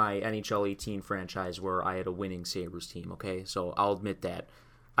playing my NHL 18 franchise where I had a winning Sabres team, okay? So I'll admit that.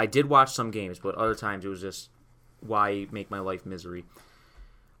 I did watch some games, but other times it was just, why make my life misery?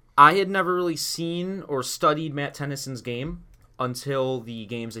 I had never really seen or studied Matt Tennyson's game until the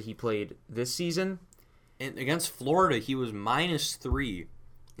games that he played this season. And against Florida, he was -3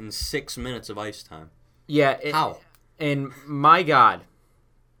 in 6 minutes of ice time. Yeah. How? And my God,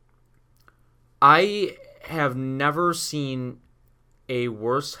 I have never seen a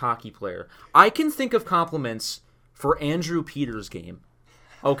worse hockey player. I can think of compliments for Andrew Peters' game.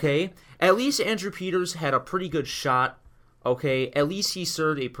 Okay? At least Andrew Peters had a pretty good shot. Okay? At least he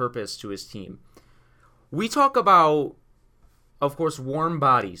served a purpose to his team. We talk about, of course, warm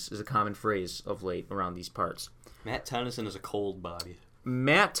bodies is a common phrase of late around these parts. Matt Tennyson is a cold body.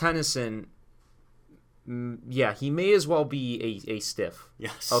 Matt Tennyson, yeah, he may as well be a stiff.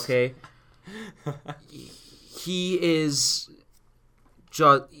 Yes. Okay? He is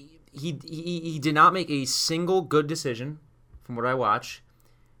just... He did not make a single good decision from what I watch.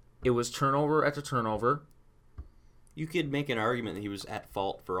 It was turnover after turnover. You could make an argument that he was at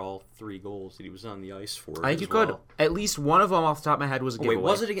fault for all 3 goals that he was on the ice for. I think you could. At least one of them off the top of my head was a giveaway. Wait,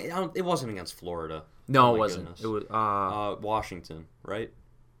 was it against, it wasn't against Florida. No, it wasn't. Goodness. It was Washington, right?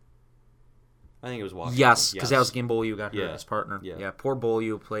 I think it was Washington. Yes, because that was the game Beaulieu got hurt, his partner. Yeah. Poor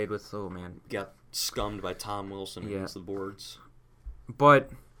Beaulieu played with, oh man. Got scummed by Tom Wilson against the boards. But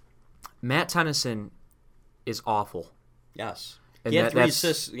Matt Tennyson is awful. Yes. And he had 3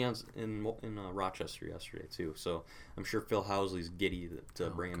 assists in Rochester yesterday, too. So I'm sure Phil Housley's giddy to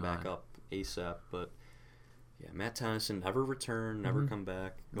bring him back up ASAP. But, yeah, Matt Tennyson never return, never come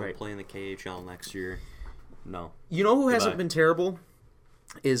back. Go play in the KHL next year. No. You know who hasn't been terrible?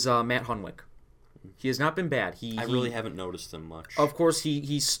 Is Matt Hunwick. He has not been bad. I really haven't noticed him much. Of course,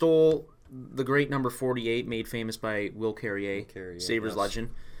 he stole the great number 48, made famous by Will Carrier, Sabres legend.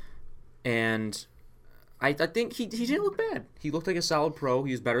 And I think he didn't look bad. He looked like a solid pro.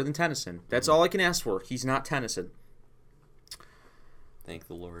 He was better than Tennyson. That's all I can ask for. He's not Tennyson. Thank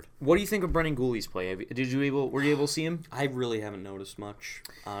the Lord. What do you think of Brendan Gooley's play? Were you able to see him? I really haven't noticed much,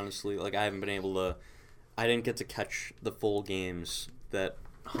 honestly. I haven't been able to... I didn't get to catch the full games that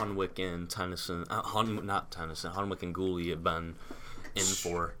Hunwick and Tennyson... Hunwick and Gooley have been in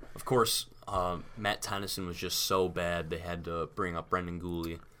for. Of course, Matt Tennyson was just so bad they had to bring up Brendan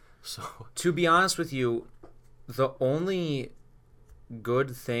Gooley. So, to be honest with you, the only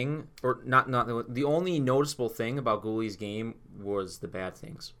good thing, or not the only noticeable thing about Gooley's game was the bad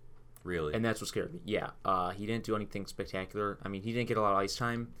things. Really? And that's what scared me. Yeah, he didn't do anything spectacular. I mean, he didn't get a lot of ice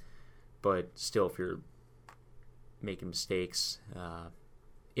time, but still, if you're making mistakes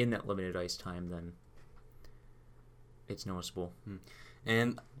in that limited ice time, then it's noticeable.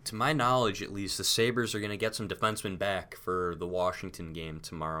 And to my knowledge, at least, the Sabres are going to get some defensemen back for the Washington game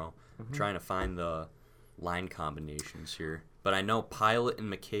tomorrow. I'm trying to find the line combinations here. But I know Pilot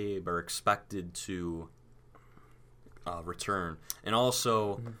and McCabe are expected to return. And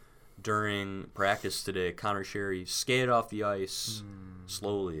also, during practice today, Connor Sherry skated off the ice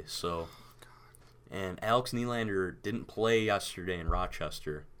slowly. And Alex Nylander didn't play yesterday in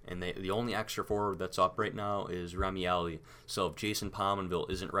Rochester. And the only extra forward that's up right now is Remi Elie. So if Jason Pominville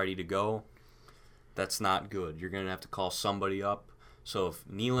isn't ready to go, that's not good. You're going to have to call somebody up. So if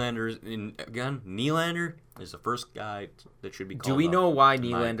Nylander is the first guy that should be called up. Do we know why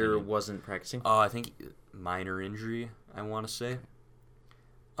in my Nylander opinion. wasn't practicing? I think minor injury, I want to say.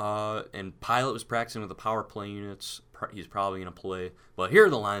 And Pilot was practicing with the power play units. He's probably going to play. But here are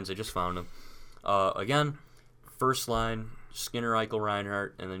the lines. I just found them. Again, first line, Skinner, Eichel,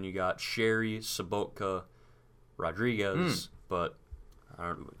 Reinhart, and then you got Sherry, Sobotka, Rodriguez, but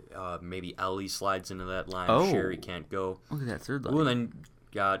maybe Ellie slides into that line. Oh. Sherry can't go. Look at that third line. Ooh, and then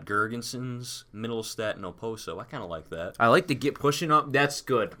got Gergensons, Middlestat, and Oposo. I kind of like that. I like to get pushing up. That's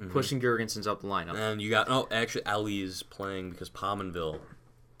good. Pushing Gergensons up the lineup. And you got actually Ellie is playing because Pominville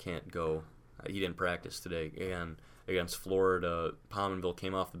can't go. He didn't practice today. And against Florida, Pominville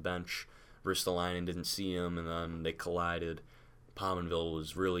came off the bench. Ristolainen didn't see him, and then they collided. Pominville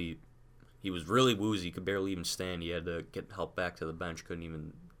was really woozy. He could barely even stand. He had to get help back to the bench. Couldn't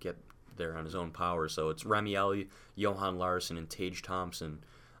even get there on his own power. So it's Remi Elie, Johan Larsson, and Tage Thompson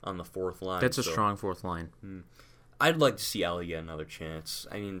on the fourth line. That's a strong fourth line. I'd like to see Elie get another chance.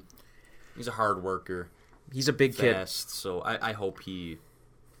 I mean, he's a hard worker. He's a big kid. Fast, so I hope he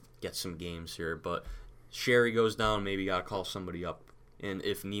gets some games here. But Sherry goes down, maybe got to call somebody up. And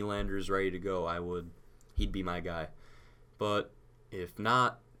if Nylander's ready to go, he'd be my guy. But if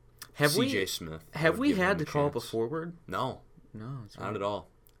not, CJ Smith. Have we had to call up a forward? No, It's not at all.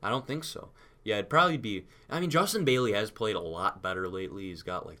 I don't think so. Yeah, it'd probably be... I mean, Justin Bailey has played a lot better lately. He's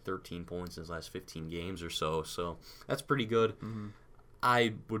got like 13 points in his last 15 games or so that's pretty good.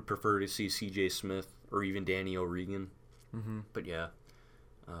 I would prefer to see CJ Smith or even Danny O'Regan. But yeah.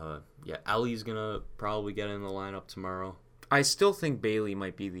 Ellie's going to probably get in the lineup tomorrow. I still think Bailey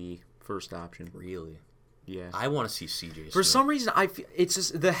might be the first option. Really? Yeah. I want to see CJ Smith. For some reason, it's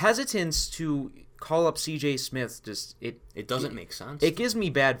just the hesitance to call up CJ Smith. It doesn't make sense. It gives me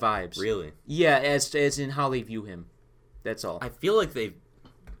bad vibes. Really? Yeah, as in how they view him. That's all. I feel like they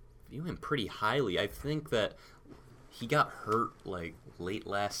view him pretty highly. I think that he got hurt like late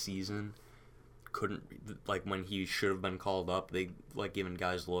last season. Couldn't like when he should have been called up. They like giving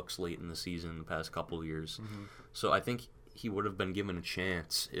guys looks late in the season the past couple of years. So I think he would have been given a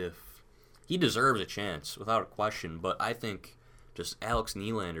chance if he deserves a chance without a question. But I think just Alex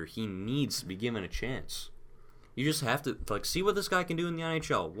Nylander, he needs to be given a chance. You just have to like see what this guy can do in the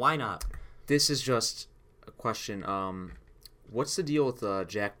NHL. Why not? This is just a question. What's the deal with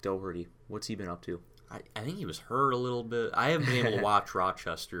Jack Doherty? What's he been up to? I think he was hurt a little bit. I haven't been able to watch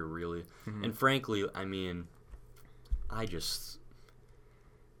Rochester, really. And frankly, I mean,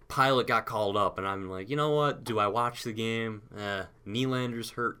 Pilot got called up, and I'm like, you know what? Do I watch the game?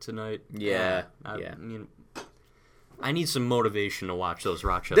 Nylander's hurt tonight. I mean, I need some motivation to watch those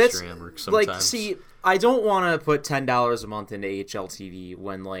Rochester Amherst sometimes. Like, see, I don't want to put $10 a month into AHL TV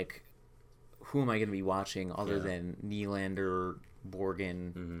when, like, who am I going to be watching other than Nylander,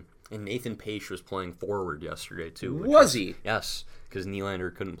 Borgen? And Nathan Pache was playing forward yesterday, too. Was he? Yes, because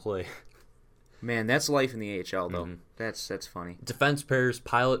Nylander couldn't play. Man, that's life in the AHL, though. That's funny. Defense pairs,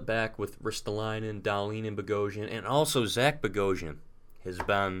 Pilot back with Ristolainen, Dahlin, and Bogosian, and also Zach Bogosian has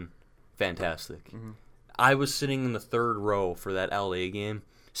been fantastic. I was sitting in the third row for that LA game,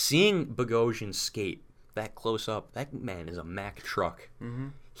 seeing Bogosian skate that close up. That man is a Mack truck.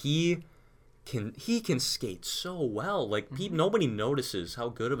 He can skate so well. Like nobody notices how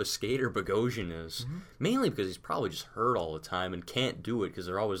good of a skater Bogosian is. Mainly because he's probably just hurt all the time and can't do it because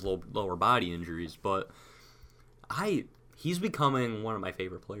they're always lower body injuries. But he's becoming one of my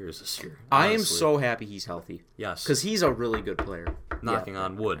favorite players this year. Honestly. I am so happy he's healthy. Yes, because he's a really good player. Knocking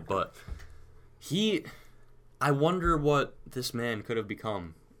on wood, but I wonder what this man could have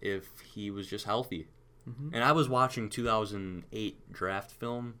become if he was just healthy. And I was watching 2008 draft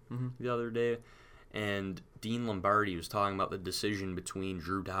film the other day, and Dean Lombardi was talking about the decision between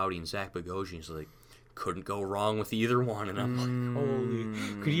Drew Doughty and Zach Bogosian. He's like, couldn't go wrong with either one. And I'm like,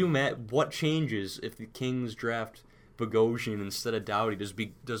 holy. Could you imagine what changes if the Kings draft Bogosian instead of Doughty? Does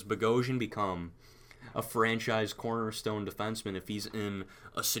Bogosian become a franchise cornerstone defenseman if he's in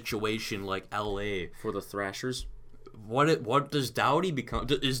a situation like LA? For the Thrashers? What does Doughty become?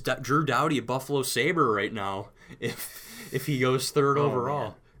 Is Drew Doughty a Buffalo Sabre right now if he goes third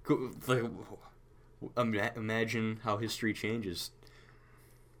overall? Like, imagine how history changes.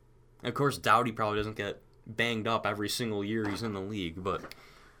 Of course, Doughty probably doesn't get banged up every single year he's in the league, but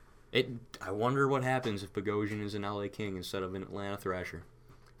I wonder what happens if Bogosian is an LA King instead of an Atlanta Thrasher.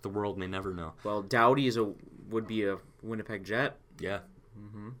 The world may never know. Well, Doughty would be a Winnipeg Jet. Yeah.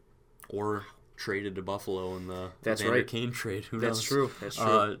 Mm-hmm. Or traded to Buffalo in the That's Vander right. Kane trade. Who That's knows? true. That's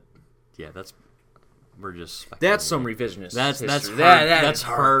true. Yeah, we're just That's some revisionist. That's history. that's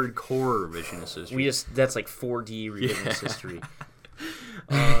hardcore revisionist history. That's like 4D revisionist history.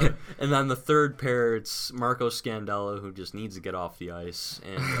 And then the third pair, it's Marco Scandella, who just needs to get off the ice,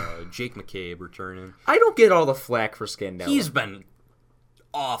 and Jake McCabe returning. I don't get all the flack for Scandella. He's been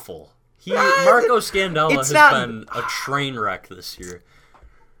awful. Marco Scandella has been a train wreck this year.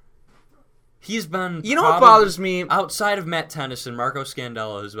 He's been. You know what bothers me? Outside of Matt Tennyson, Marco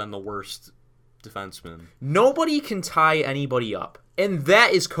Scandella has been the worst defenseman. Nobody can tie anybody up, and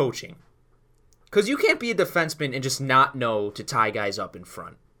that is coaching. Because you can't be a defenseman and just not know to tie guys up in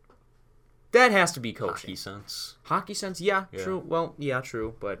front. That has to be coaching. Hockey sense, yeah, true. Well, yeah,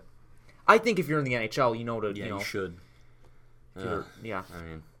 true. But I think if you're in the NHL, you know to. Yeah, you should. Yeah. I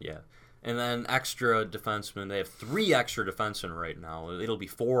mean, yeah. And then extra defensemen. They have 3 extra defensemen right now. It'll be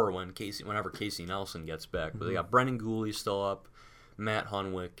 4 whenever Casey Nelson gets back. But they got Brendan Gooley still up, Matt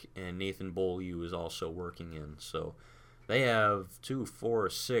Hunwick, and Nathan Beaulieu is also working in. So they have 2, 4,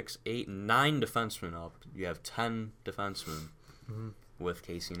 6, 8, 9 defensemen up. You have 10 defensemen with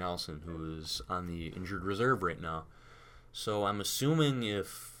Casey Nelson, who is on the injured reserve right now. So I'm assuming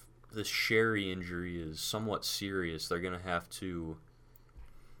if this Sherry injury is somewhat serious, they're going to have to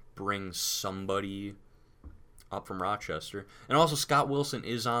bring somebody up from Rochester. And also, Scott Wilson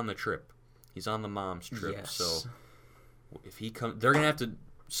is on the trip. He's on the mom's trip. Yes. So if he comes, they're going to have to,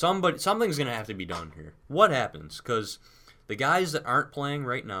 something's going to have to be done here. What happens? Because the guys that aren't playing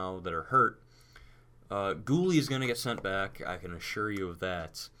right now that are hurt, Gooley is going to get sent back. I can assure you of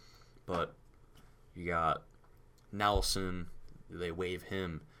that. But you got Nelson. They waive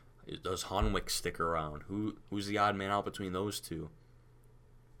him. Does Hunwick stick around? Who's the odd man out between those two?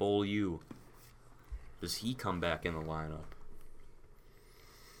 Beaulieu. Does he come back in the lineup?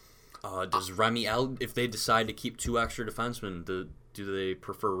 Does Remy Ellie, if they decide to keep 2 extra defensemen, do they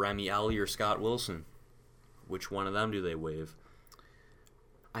prefer Remy Ellie or Scott Wilson? Which one of them do they waive?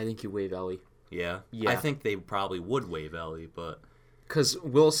 I think you waive Ellie. Yeah? Yeah. I think they probably would waive Ellie, but... Because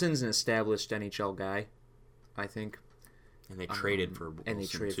Wilson's an established NHL guy, I think. And they traded for Wilson,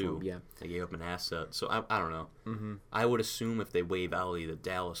 too. For him, yeah. They gave up an asset. So, I don't know. Mm-hmm. I would assume if they waive Ellie that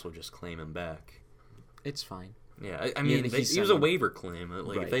Dallas will just claim him back. It's fine. Yeah, I mean, he was a waiver claim.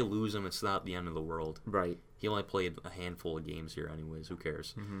 Like, right. If they lose him, it's not the end of the world. Right. He only played a handful of games here anyways. Who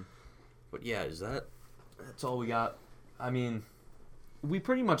cares? Mm-hmm. But, yeah, that's all we got. I mean... We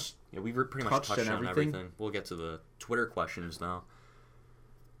pretty much we pretty much touched on everything. We'll get to the Twitter questions now.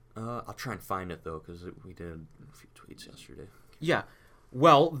 I'll try and find it, though, because we did a few tweets yesterday. Yeah.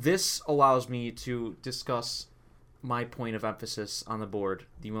 Well, this allows me to discuss my point of emphasis on the board,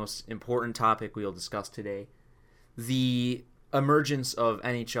 the most important topic we'll discuss today, the emergence of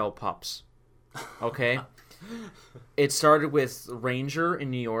NHL pups. Okay? It started with Ranger in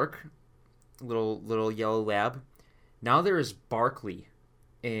New York, little yellow lab. Now there is Barkley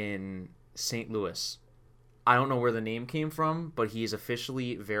in St. Louis. I don't know where the name came from, but he is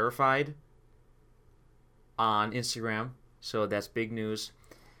officially verified on Instagram, so that's big news.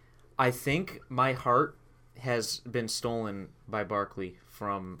 I think my heart has been stolen by Barkley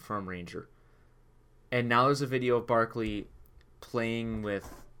from Ranger. And now there's a video of Barkley playing with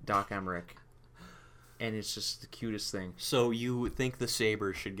Doc Emmerich. And it's just the cutest thing. So you think the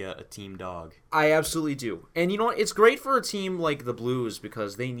Sabres should get a team dog? I absolutely do. And you know what? It's great for a team like the Blues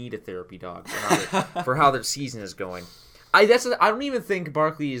because they need a therapy dog for how their season is going. I don't even think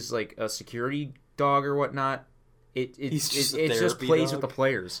Barkley is like a security dog or whatnot. It just plays with the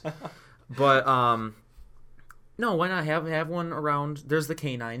players. But no, why not have one around? There's the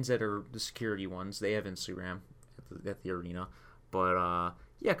canines that are the security ones. They have Instagram at the arena. But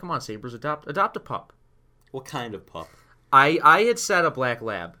yeah, come on, Sabres, adopt a pup. What kind of pup? I had said a black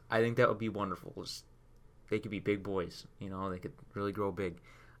lab. I think that would be wonderful. They could be big boys. You know, they could really grow big.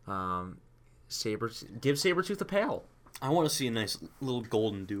 Give Sabretooth a pal. I want to see a nice little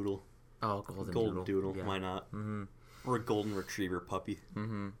golden doodle. Oh, golden doodle. Yeah. Why not? Mm-hmm. Or a golden retriever puppy.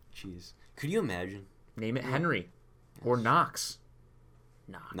 Mm-hmm. Jeez. Could you imagine? Name it Henry. Or Knox.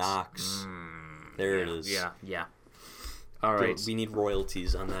 Knox. There it is. Yeah. All right. We need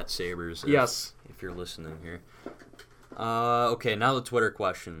royalties on that Sabres. Yes. If you're listening here. Okay, now the Twitter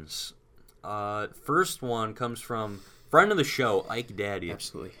questions. First one comes from friend of the show, Ike Daddy.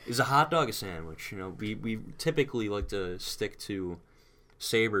 Absolutely. Is a hot dog a sandwich? You know, we typically like to stick to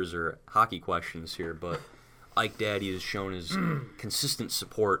Sabres or hockey questions here, but Ike Daddy has shown his consistent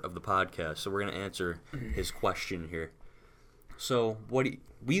support of the podcast, so we're going to answer his question here. So,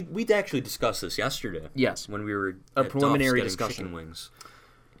 we actually discussed this yesterday. Yes. When we were a at preliminary Duff's getting discussion. Chicken wings.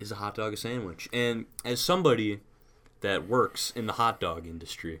 Is a hot dog a sandwich? And as somebody that works in the hot dog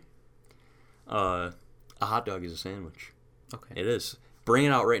industry, a hot dog is a sandwich. Okay. It is. Bring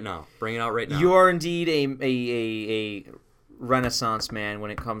it out right now. You are indeed a renaissance man when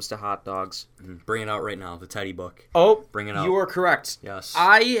it comes to hot dogs. Bring it out right now. The Teddy Buck. Oh, Bring it out. You are correct. Yes.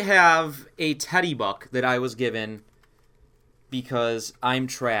 I have a Teddy Buck that I was given because I'm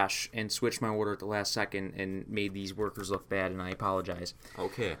trash and switched my order at the last second and made these workers look bad, and I apologize.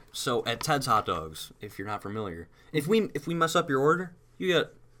 Okay. So at Ted's Hot Dogs, if you're not familiar, if we mess up your order, you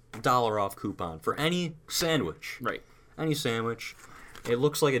get $1 off coupon for any sandwich. Right. Any sandwich. It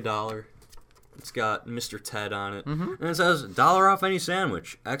looks like $1. It's got Mr. Ted on it. And it says, $1 off any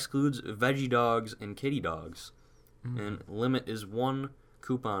sandwich. Excludes veggie dogs and kitty dogs. And limit is 1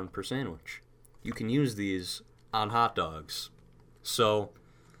 coupon per sandwich. You can use these on hot dogs. So,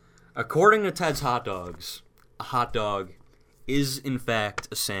 according to Ted's Hot Dogs, a hot dog is, in fact,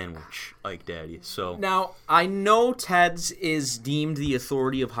 a sandwich, Ike Daddy. So Now, I know Ted's is deemed the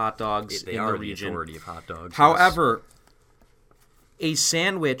authority of hot dogs they in are the region. the authority of hot dogs. However, a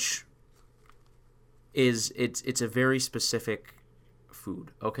sandwich it's a very specific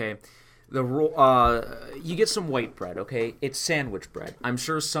food, okay? You get some white bread, okay? It's sandwich bread. I'm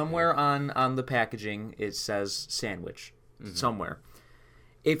sure somewhere on the packaging it says sandwich. Somewhere.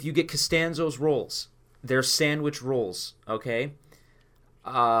 If you get Costanzo's rolls, they're sandwich rolls, okay?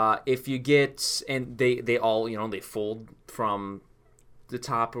 If you get, and they all, they fold from the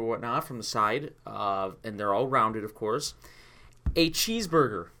top or whatnot, from the side, and they're all rounded, of course. A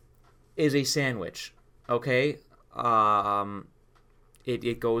cheeseburger is a sandwich, okay?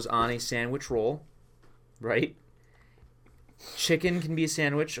 It goes on a sandwich roll, right? Chicken can be a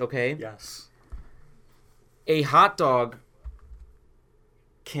sandwich, okay? Yes. A hot dog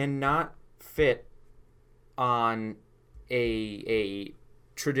cannot fit on a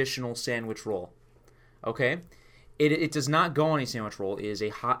traditional sandwich roll, okay? It does not go on a sandwich roll. It is a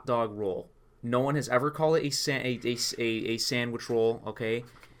hot dog roll. No one has ever called it a sandwich roll, okay?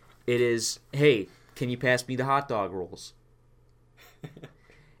 It is, hey, can you pass me the hot dog rolls?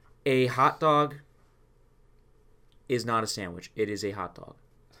 A hot dog is not a sandwich. It is a hot dog.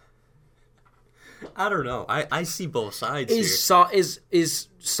 I don't know. I see both sides here. Is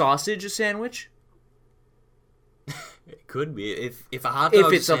sausage a sandwich? It could be. If a hot dog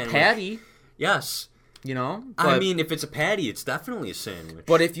If it's sandwich, a patty, yes. But, I mean, if it's a patty, it's definitely a sandwich.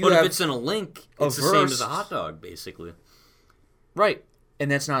 But if have it's in a link, it's the same as a hot dog, basically. Right,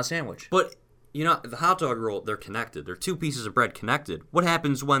 and that's not a sandwich. But, the hot dog roll, they're connected. They're two pieces of bread connected. What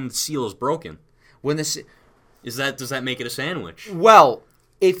happens when the seal is broken? Does that make it a sandwich? Well,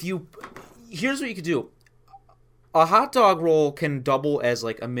 here's what you could do. A hot dog roll can double as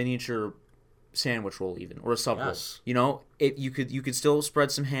like a miniature sandwich roll, even, or a sub roll. Yes. You could still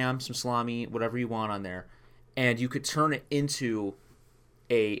spread some ham, some salami, whatever you want on there, and you could turn it into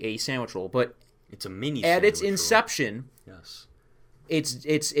a sandwich roll. But it's a mini. At its roll. inception, yes,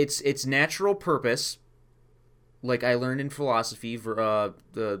 its natural purpose, like I learned in philosophy, for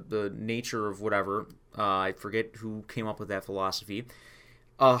the nature of whatever. I forget who came up with that philosophy.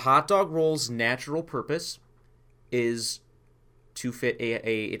 A hot dog roll's natural purpose is to fit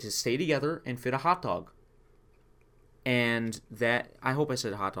to stay together and fit a hot dog. And that, I hope I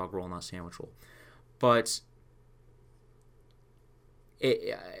said hot dog roll, not sandwich roll. But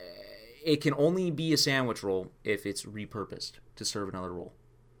it can only be a sandwich roll if it's repurposed to serve another roll.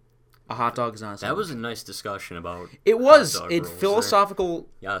 A hot dog is not a sandwich. That was a nice discussion about. It was. Hot dog It's rolls philosophical.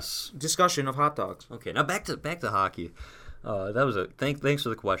 There. Yes. Discussion of hot dogs. Okay, now back to hockey. That was thanks for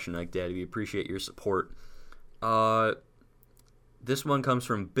the question, Ike Daddy. We appreciate your support. This one comes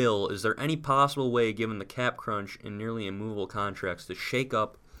from Bill. Is there any possible way, given the cap crunch and nearly immovable contracts, to shake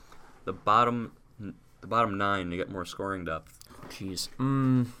up the bottom 9 to get more scoring depth? Jeez.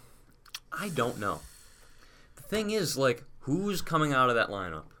 I don't know. The thing is, who's coming out of that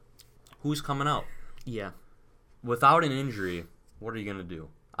lineup? Who's coming out? Yeah. Without an injury, what are you going to do?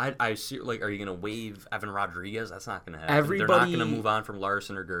 I see. Like, are you gonna waive Evan Rodriguez? That's not gonna happen. Everybody- They're not gonna move on from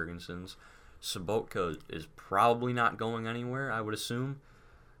Larson or Gergensons. Sobotka is probably not going anywhere, I would assume.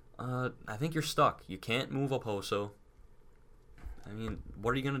 I think you're stuck. You can't move Oposo. I mean,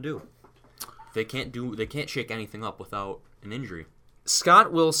 what are you gonna do? They can't shake anything up without an injury.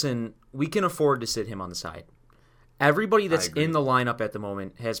 Scott Wilson, we can afford to sit him on the side. Everybody that's agree. in the lineup at the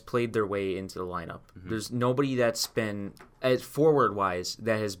moment has played their way into the lineup. Mm-hmm. There's nobody that's been, forward-wise,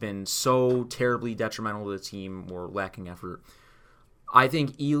 that has been so terribly detrimental to the team or lacking effort. I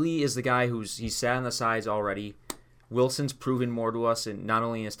think Ely is the guy he's sat on the sides already. Wilson's proven more to us, and not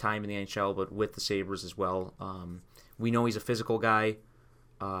only in his time in the NHL, but with the Sabres as well. We know he's a physical guy.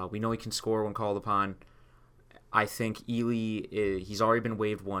 We know he can score when called upon. I think Ely, he's already been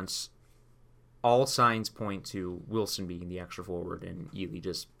waived once. All signs point to Wilson being the extra forward and Ely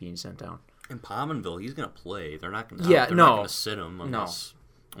just being sent down. In Pominville, he's gonna play. They're not gonna. Yeah, they're no. not gonna sit him unless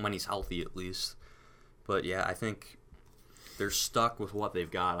when he's healthy, at least. But yeah, I think they're stuck with what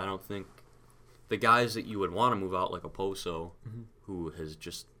they've got. I don't think the guys that you would want to move out, like Oposo, who has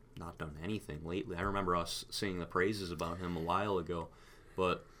just not done anything lately. I remember us singing the praises about him a while ago,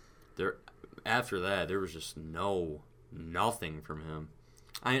 but after that, there was just nothing from him.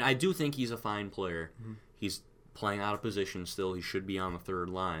 I do think he's a fine player. He's playing out of position still. He should be on the third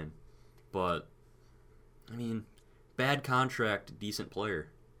line. But, I mean, bad contract, decent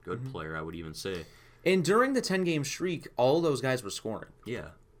player. Good player, I would even say. And during the 10-game streak, all those guys were scoring. Yeah,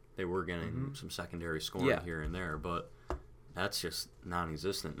 they were getting some secondary scoring here and there, but that's just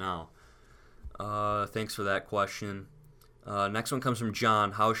non-existent now. Thanks for that question. Next one comes from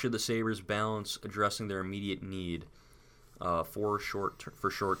John. How should the Sabres balance addressing their immediate need for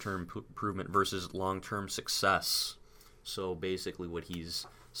short-term improvement versus long-term success? So basically what he's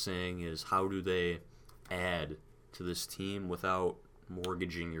saying is, how do they add to this team without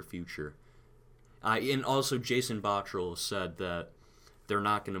mortgaging your future? And also Jason Bottrill said that they're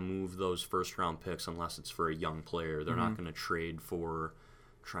not going to move those first-round picks unless it's for a young player. They're not going to trade for,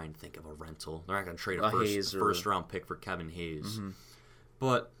 trying to think of a rental. They're not going to trade a first-round pick for Kevin Hayes.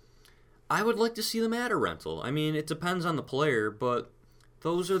 But I would like to see them add a rental. I mean, it depends on the player, but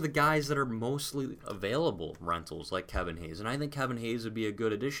those are the guys that are mostly available rentals, like Kevin Hayes. And I think Kevin Hayes would be a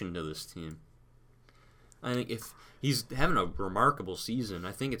good addition to this team. I think if he's having a remarkable season,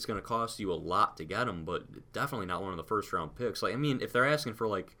 I think it's going to cost you a lot to get him, but definitely not one of the first-round picks. Like, I mean, if they're asking for,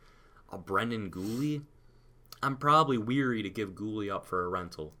 like, a Brendan Gooley, I'm probably weary to give Gooley up for a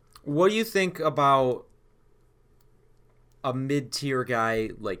rental. What do you think about a mid-tier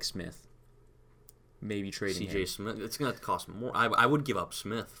guy like Smith? Maybe trading CJ Smith, it's going to cost more. I would give up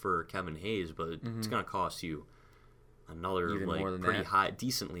Smith for Kevin Hayes, but it's going to cost you another even more than pretty that. high,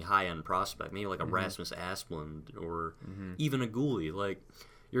 decently high-end prospect, maybe like a Rasmus Asplund or even a Gooley. Like,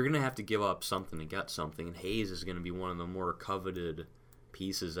 you're going to have to give up something to get something, and Hayes is going to be one of the more coveted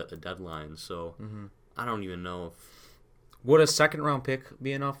pieces at the deadline. So I don't even know if Would a second-round pick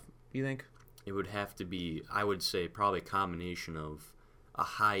be enough, you think? it would have to be. I would say probably a combination of a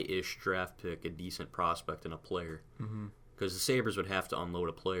high-ish draft pick, a decent prospect, and a player. Because the Sabres would have to unload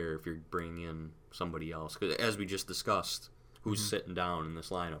a player if you're bringing in somebody else. Because as we just discussed, who's sitting down in this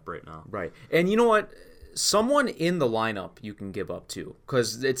lineup right now? Right. And you know what? Someone in the lineup you can give up to.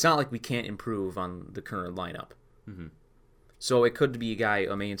 Because it's not like we can't improve on the current lineup. So it could be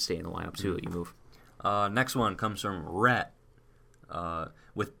a mainstay in the lineup, too, that you move. Next one comes from Rhett.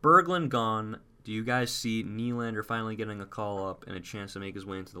 With Berglund gone, do you guys see Nylander finally getting a call-up and a chance to make his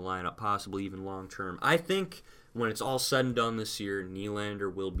way into the lineup, possibly even long-term? I think when it's all said and done this year,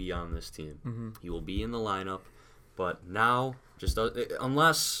 Nylander will be on this team. He will be in the lineup. But now, just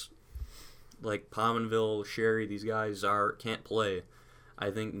unless like Pominville, Sherry, these guys can't play, I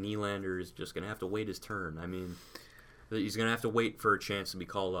think Nylander is just going to have to wait his turn. I mean, he's going to have to wait for a chance to be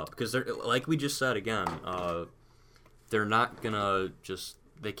called up. Because, like we just said again, they're not going to just...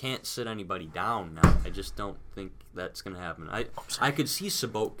 They can't sit anybody down now. I just don't think that's going to happen. I could see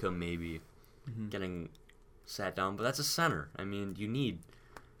Sobotka maybe getting sat down, but that's a center. I mean,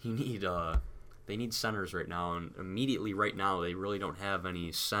 they need centers right now, and immediately right now they really don't have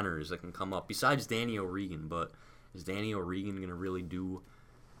any centers that can come up besides Danny O'Regan. But is Danny O'Regan going to really do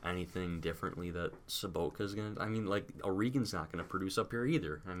anything differently that Sobotka's going to? I mean, like, O'Regan's not going to produce up here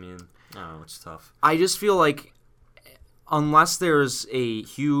either. I mean, I don't know, it's tough. I just feel like unless there's a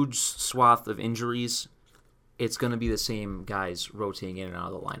huge swath of injuries, it's going to be the same guys rotating in and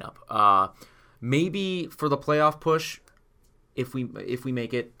out of the lineup. Maybe for the playoff push, if we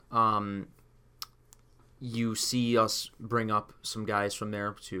make it, you see us bring up some guys from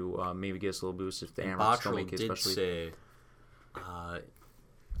there to maybe get us a little boost if the Amherst don't make it. Bottrill did especially. say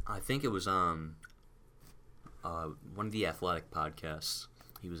I think it was on one of the Athletic podcasts.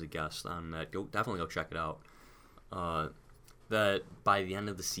 He was a guest on that. Definitely go check it out. That by the end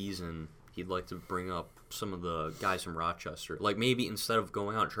of the season, he'd like to bring up some of the guys from Rochester. Like maybe instead of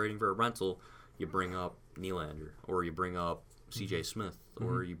going out and trading for a rental, you bring up Nylander, or you bring up C.J. Smith,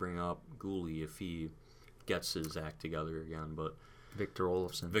 or you bring up Gooley if he gets his act together again. But Victor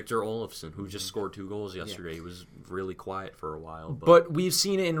Olofsson, who just scored 2 goals yesterday. He was really quiet for a while. But we've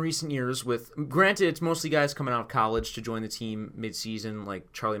seen it in recent years with, granted, it's mostly guys coming out of college to join the team mid-season,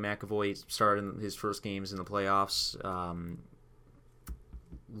 like Charlie McAvoy started in his first games in the playoffs.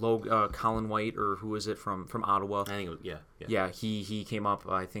 Colin White, or who is it from Ottawa? I think it was, yeah. Yeah, he came up.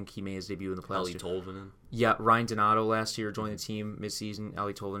 I think he made his debut in the playoffs. Ellie Tolvanen. Yeah, Ryan Donato last year joined the team mid-season.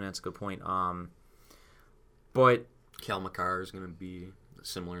 Ellie Tolvanen, that's a good point. But Cal McCarr is going to be a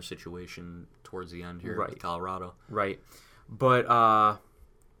similar situation towards the end here Right. with Colorado. Right. But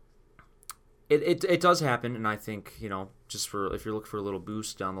it does happen, and I think, just for if you're looking for a little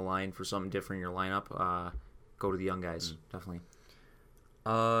boost down the line for something different in your lineup, go to the young guys, definitely.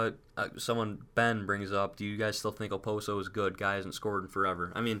 Ben brings up, do you guys still think Oposo is good? Guy hasn't scored in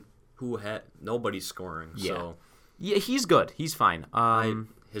forever. I mean, nobody's scoring. Yeah. So Yeah, he's good. He's fine.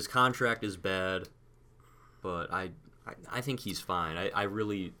 his contract is bad, but I think he's fine. I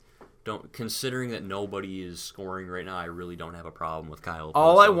really don't, considering that nobody is scoring right now, I really don't have a problem with Kyle Oposo.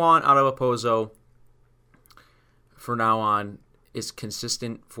 All I want out of Oposo for now on is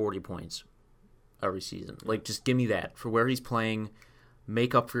consistent 40 points every season. Like, just give me that. For where he's playing,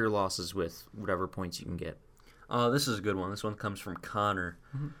 make up for your losses with whatever points you can get. This is a good one. This one comes from Connor.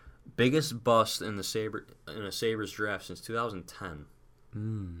 Biggest bust in a Sabres draft since 2010.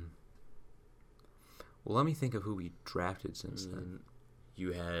 Well, let me think of who we drafted since then.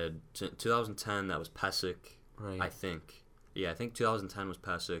 You had 2010, that was Pesic, Right. I think. Yeah, I think 2010 was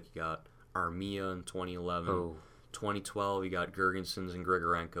Pesic. You got Armia in 2011. Oh. 2012, you got Gergensons and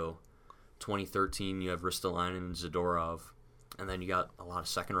Grigorenko. 2013, you have Ristolainen and Zadorov. And then you got a lot of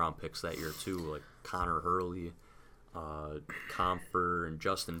second-round picks that year, too, like Connor Hurley, Comfer, and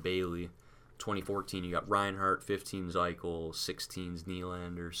Justin Bailey. 2014, you got Reinhart, 15 Zeichel, 16's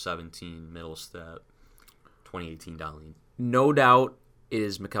Nylander, 17 Middlestat, 2018 Dahlin. No doubt it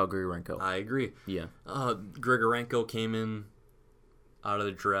is Mikhail Grigorenko. I agree. Yeah. Grigorenko came in out of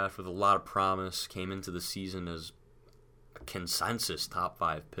the draft with a lot of promise, came into the season as a consensus top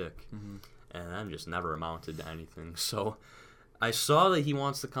 5 pick, and then just never amounted to anything. So I saw that he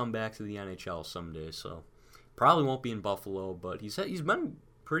wants to come back to the NHL someday, so probably won't be in Buffalo, but he's been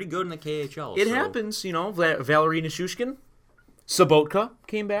pretty good in the KHL. It happens, Valerie Nishushkin, Sobotka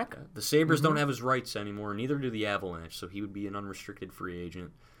came back. The Sabres don't have his rights anymore, neither do the Avalanche, so he would be an unrestricted free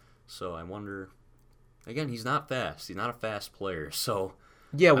agent. So I wonder, again, he's not fast. He's not a fast player, so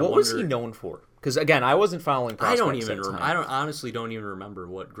Yeah, what was he known for? Because, again, I wasn't following prospects at the time. I honestly don't even remember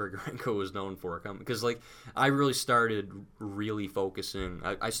what Grigorenko was known for. Because, I really started focusing.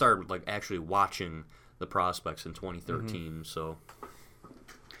 I started, actually watching the prospects in 2013. So,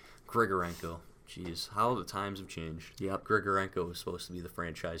 Grigorenko. Jeez, how the times have changed. Yep. Grigorenko was supposed to be the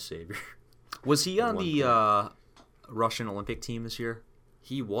franchise savior. Was he on the Russian Olympic team this year?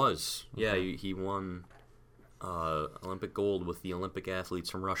 He was. Yeah, he won Olympic gold with the Olympic athletes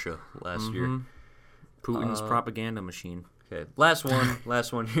from Russia last year. Putin's propaganda machine. Okay, last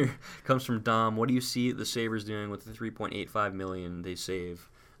one here comes from Dom. What do you see the Sabres doing with the $3.85 million they save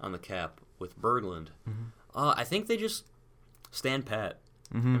on the cap with Berglund? I think they just stand pat.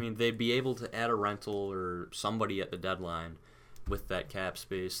 I mean, they'd be able to add a rental or somebody at the deadline with that cap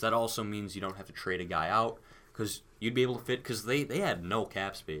space. That also means you don't have to trade a guy out because you'd be able to fit, because they had no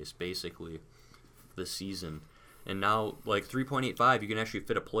cap space basically this season. And now, 3.85, you can actually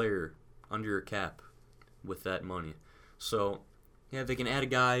fit a player under your cap with that money. So, yeah, they can add a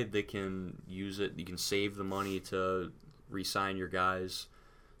guy, they can use it, you can save the money to re-sign your guys.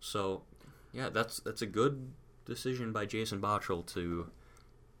 So, yeah, that's a good decision by Jason Botterill to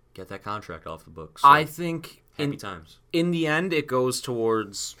get that contract off the books. So, I think happy times. In the end, it goes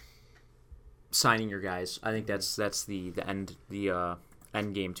towards signing your guys. I think that's the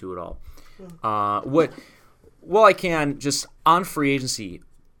end game to it all. Well, I can just on free agency.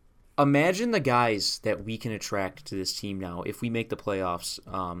 Imagine the guys that we can attract to this team now if we make the playoffs.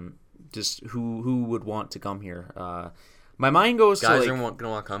 Just who would want to come here? My mind goes guys to are going to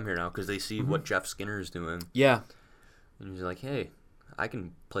want to come here now because they see what Jeff Skinner is doing. Yeah, and he's like, hey, I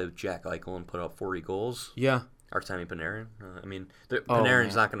can play with Jack Eichel and put up 40 goals. Yeah. Artemi Panarin.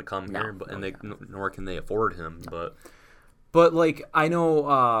 Panarin's not going to come here, nor can they afford him. But I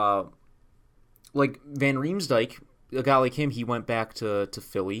know, Van Riemsdyk a guy like him, he went back to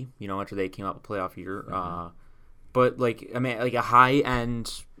Philly, after they came out the playoff year. But like a high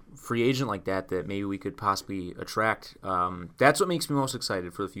end free agent like that maybe we could possibly attract. That's what makes me most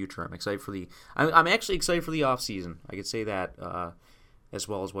excited for the future. I'm excited for I'm actually excited for the offseason. I could say that as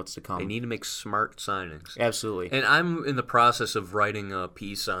well as what's to come. They need to make smart signings. Absolutely. And I'm in the process of writing a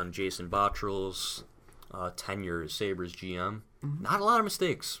piece on Jason Bottrell's tenure as Sabres GM. Not a lot of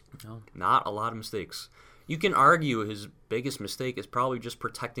mistakes. No. Not a lot of mistakes. You can argue his biggest mistake is probably just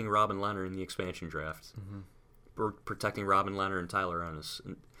protecting Robin Lehner in the expansion draft. Or protecting Robin Lehner and Tyler Ennis.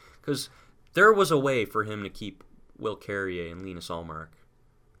 Because there was a way for him to keep Will Carrier and Linus Ullmark.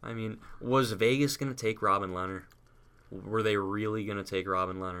 I mean, was Vegas going to take Robin Lehner? Were they really going to take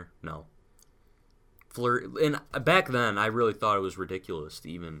Robin Lehner? No. And back then, I really thought it was ridiculous to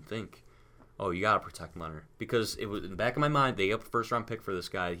even think, oh, you got to protect Lehner. Because it was in the back of my mind, they got the first-round pick for this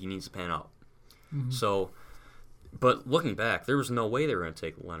guy. He needs to pan out. So, but looking back, there was no way they were going to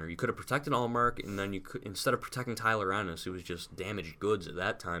take Lehner. You could have protected Ullmark, and then you could, instead of protecting Tyler Ennis, who was just damaged goods at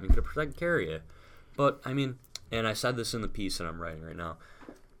that time, you could have protected Carrier. But, I mean, and I said this in the piece that I'm writing right now,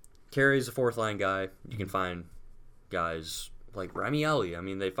 Carrier's a fourth-line guy. You can find guys like Remy Ellie. I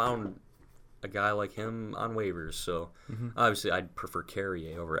mean, they found a guy like him on waivers, so obviously I'd prefer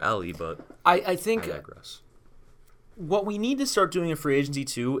Carrier over Ellie, but I think I digress. What we need to start doing in free agency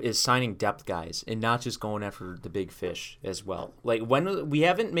too is signing depth guys and not just going after the big fish as well. Like when we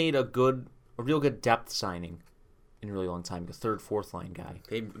haven't made a real good depth signing in a really long time, a third, fourth line guy.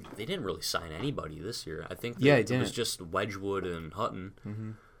 They didn't really sign anybody this year. I think it was just Wedgwood and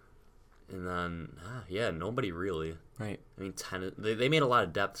Hutton. And then, nobody really. Right. I mean, they made a lot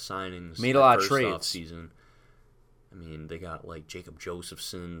of depth signings. Made a lot of trades. Off-season. I mean, they got like Jacob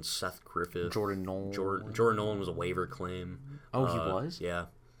Josephson, Seth Griffith, Jordan Nolan. Jordan Nolan was a waiver claim. Oh, he was? Yeah.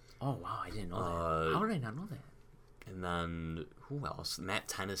 Oh, wow, I didn't know that. How did I not know that? And then who else? Matt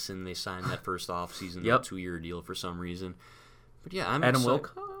Tennyson. They signed that first offseason, Yep. a 2-year deal for some reason. But yeah, I'm Adam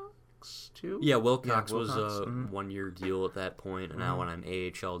excited. Wilcox too. Yeah, Wilcox Wilcox. was a 1-year deal at that point, and now on an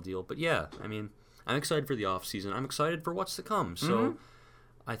AHL deal. But yeah, I mean, I'm excited for the offseason. I'm excited for what's to come. So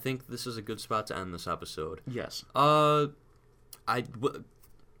I think this is a good spot to end this episode. Yes.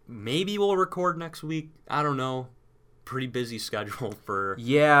 Maybe we'll record next week. I don't know. Pretty busy schedule for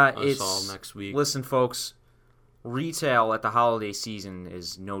us all next week. Listen, folks, retail at the holiday season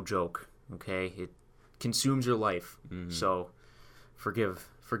is no joke. Okay, it consumes your life. So forgive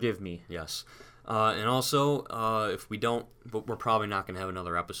me. Yes. And also, if we don't, but we're probably not going to have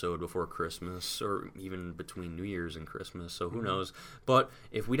another episode before Christmas or even between New Year's and Christmas, so who knows. But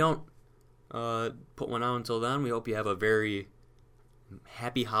if we don't put one out until then, we hope you have a very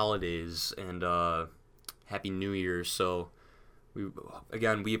happy holidays and happy New Year's. So,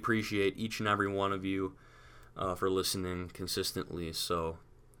 we appreciate each and every one of you for listening consistently. So,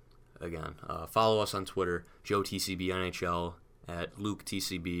 again, follow us on Twitter, JoeTCBNHL, at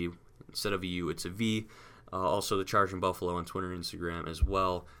LukeTCB. Instead of a U, it's a V. Also, the Charging Buffalo on Twitter and Instagram as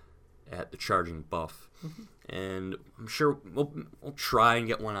well, at the Charging Buff. And I'm sure we'll try and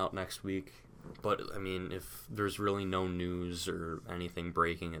get one out next week. But, I mean, if there's really no news or anything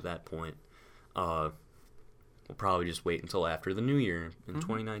breaking at that point, we'll probably just wait until after the new year in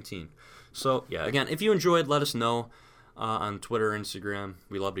 2019. So, yeah, again, if you enjoyed, let us know on Twitter or Instagram.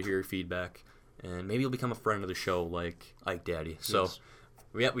 We love to hear your feedback. And maybe you'll become a friend of the show like Ike Daddy. So. Yes.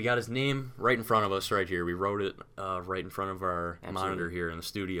 We got his name right in front of us right here. We wrote it right in front of our monitor here in the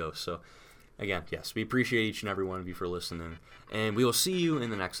studio. So, again, yes, we appreciate each and every one of you for listening. And we will see you in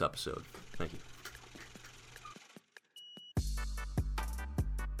the next episode. Thank you.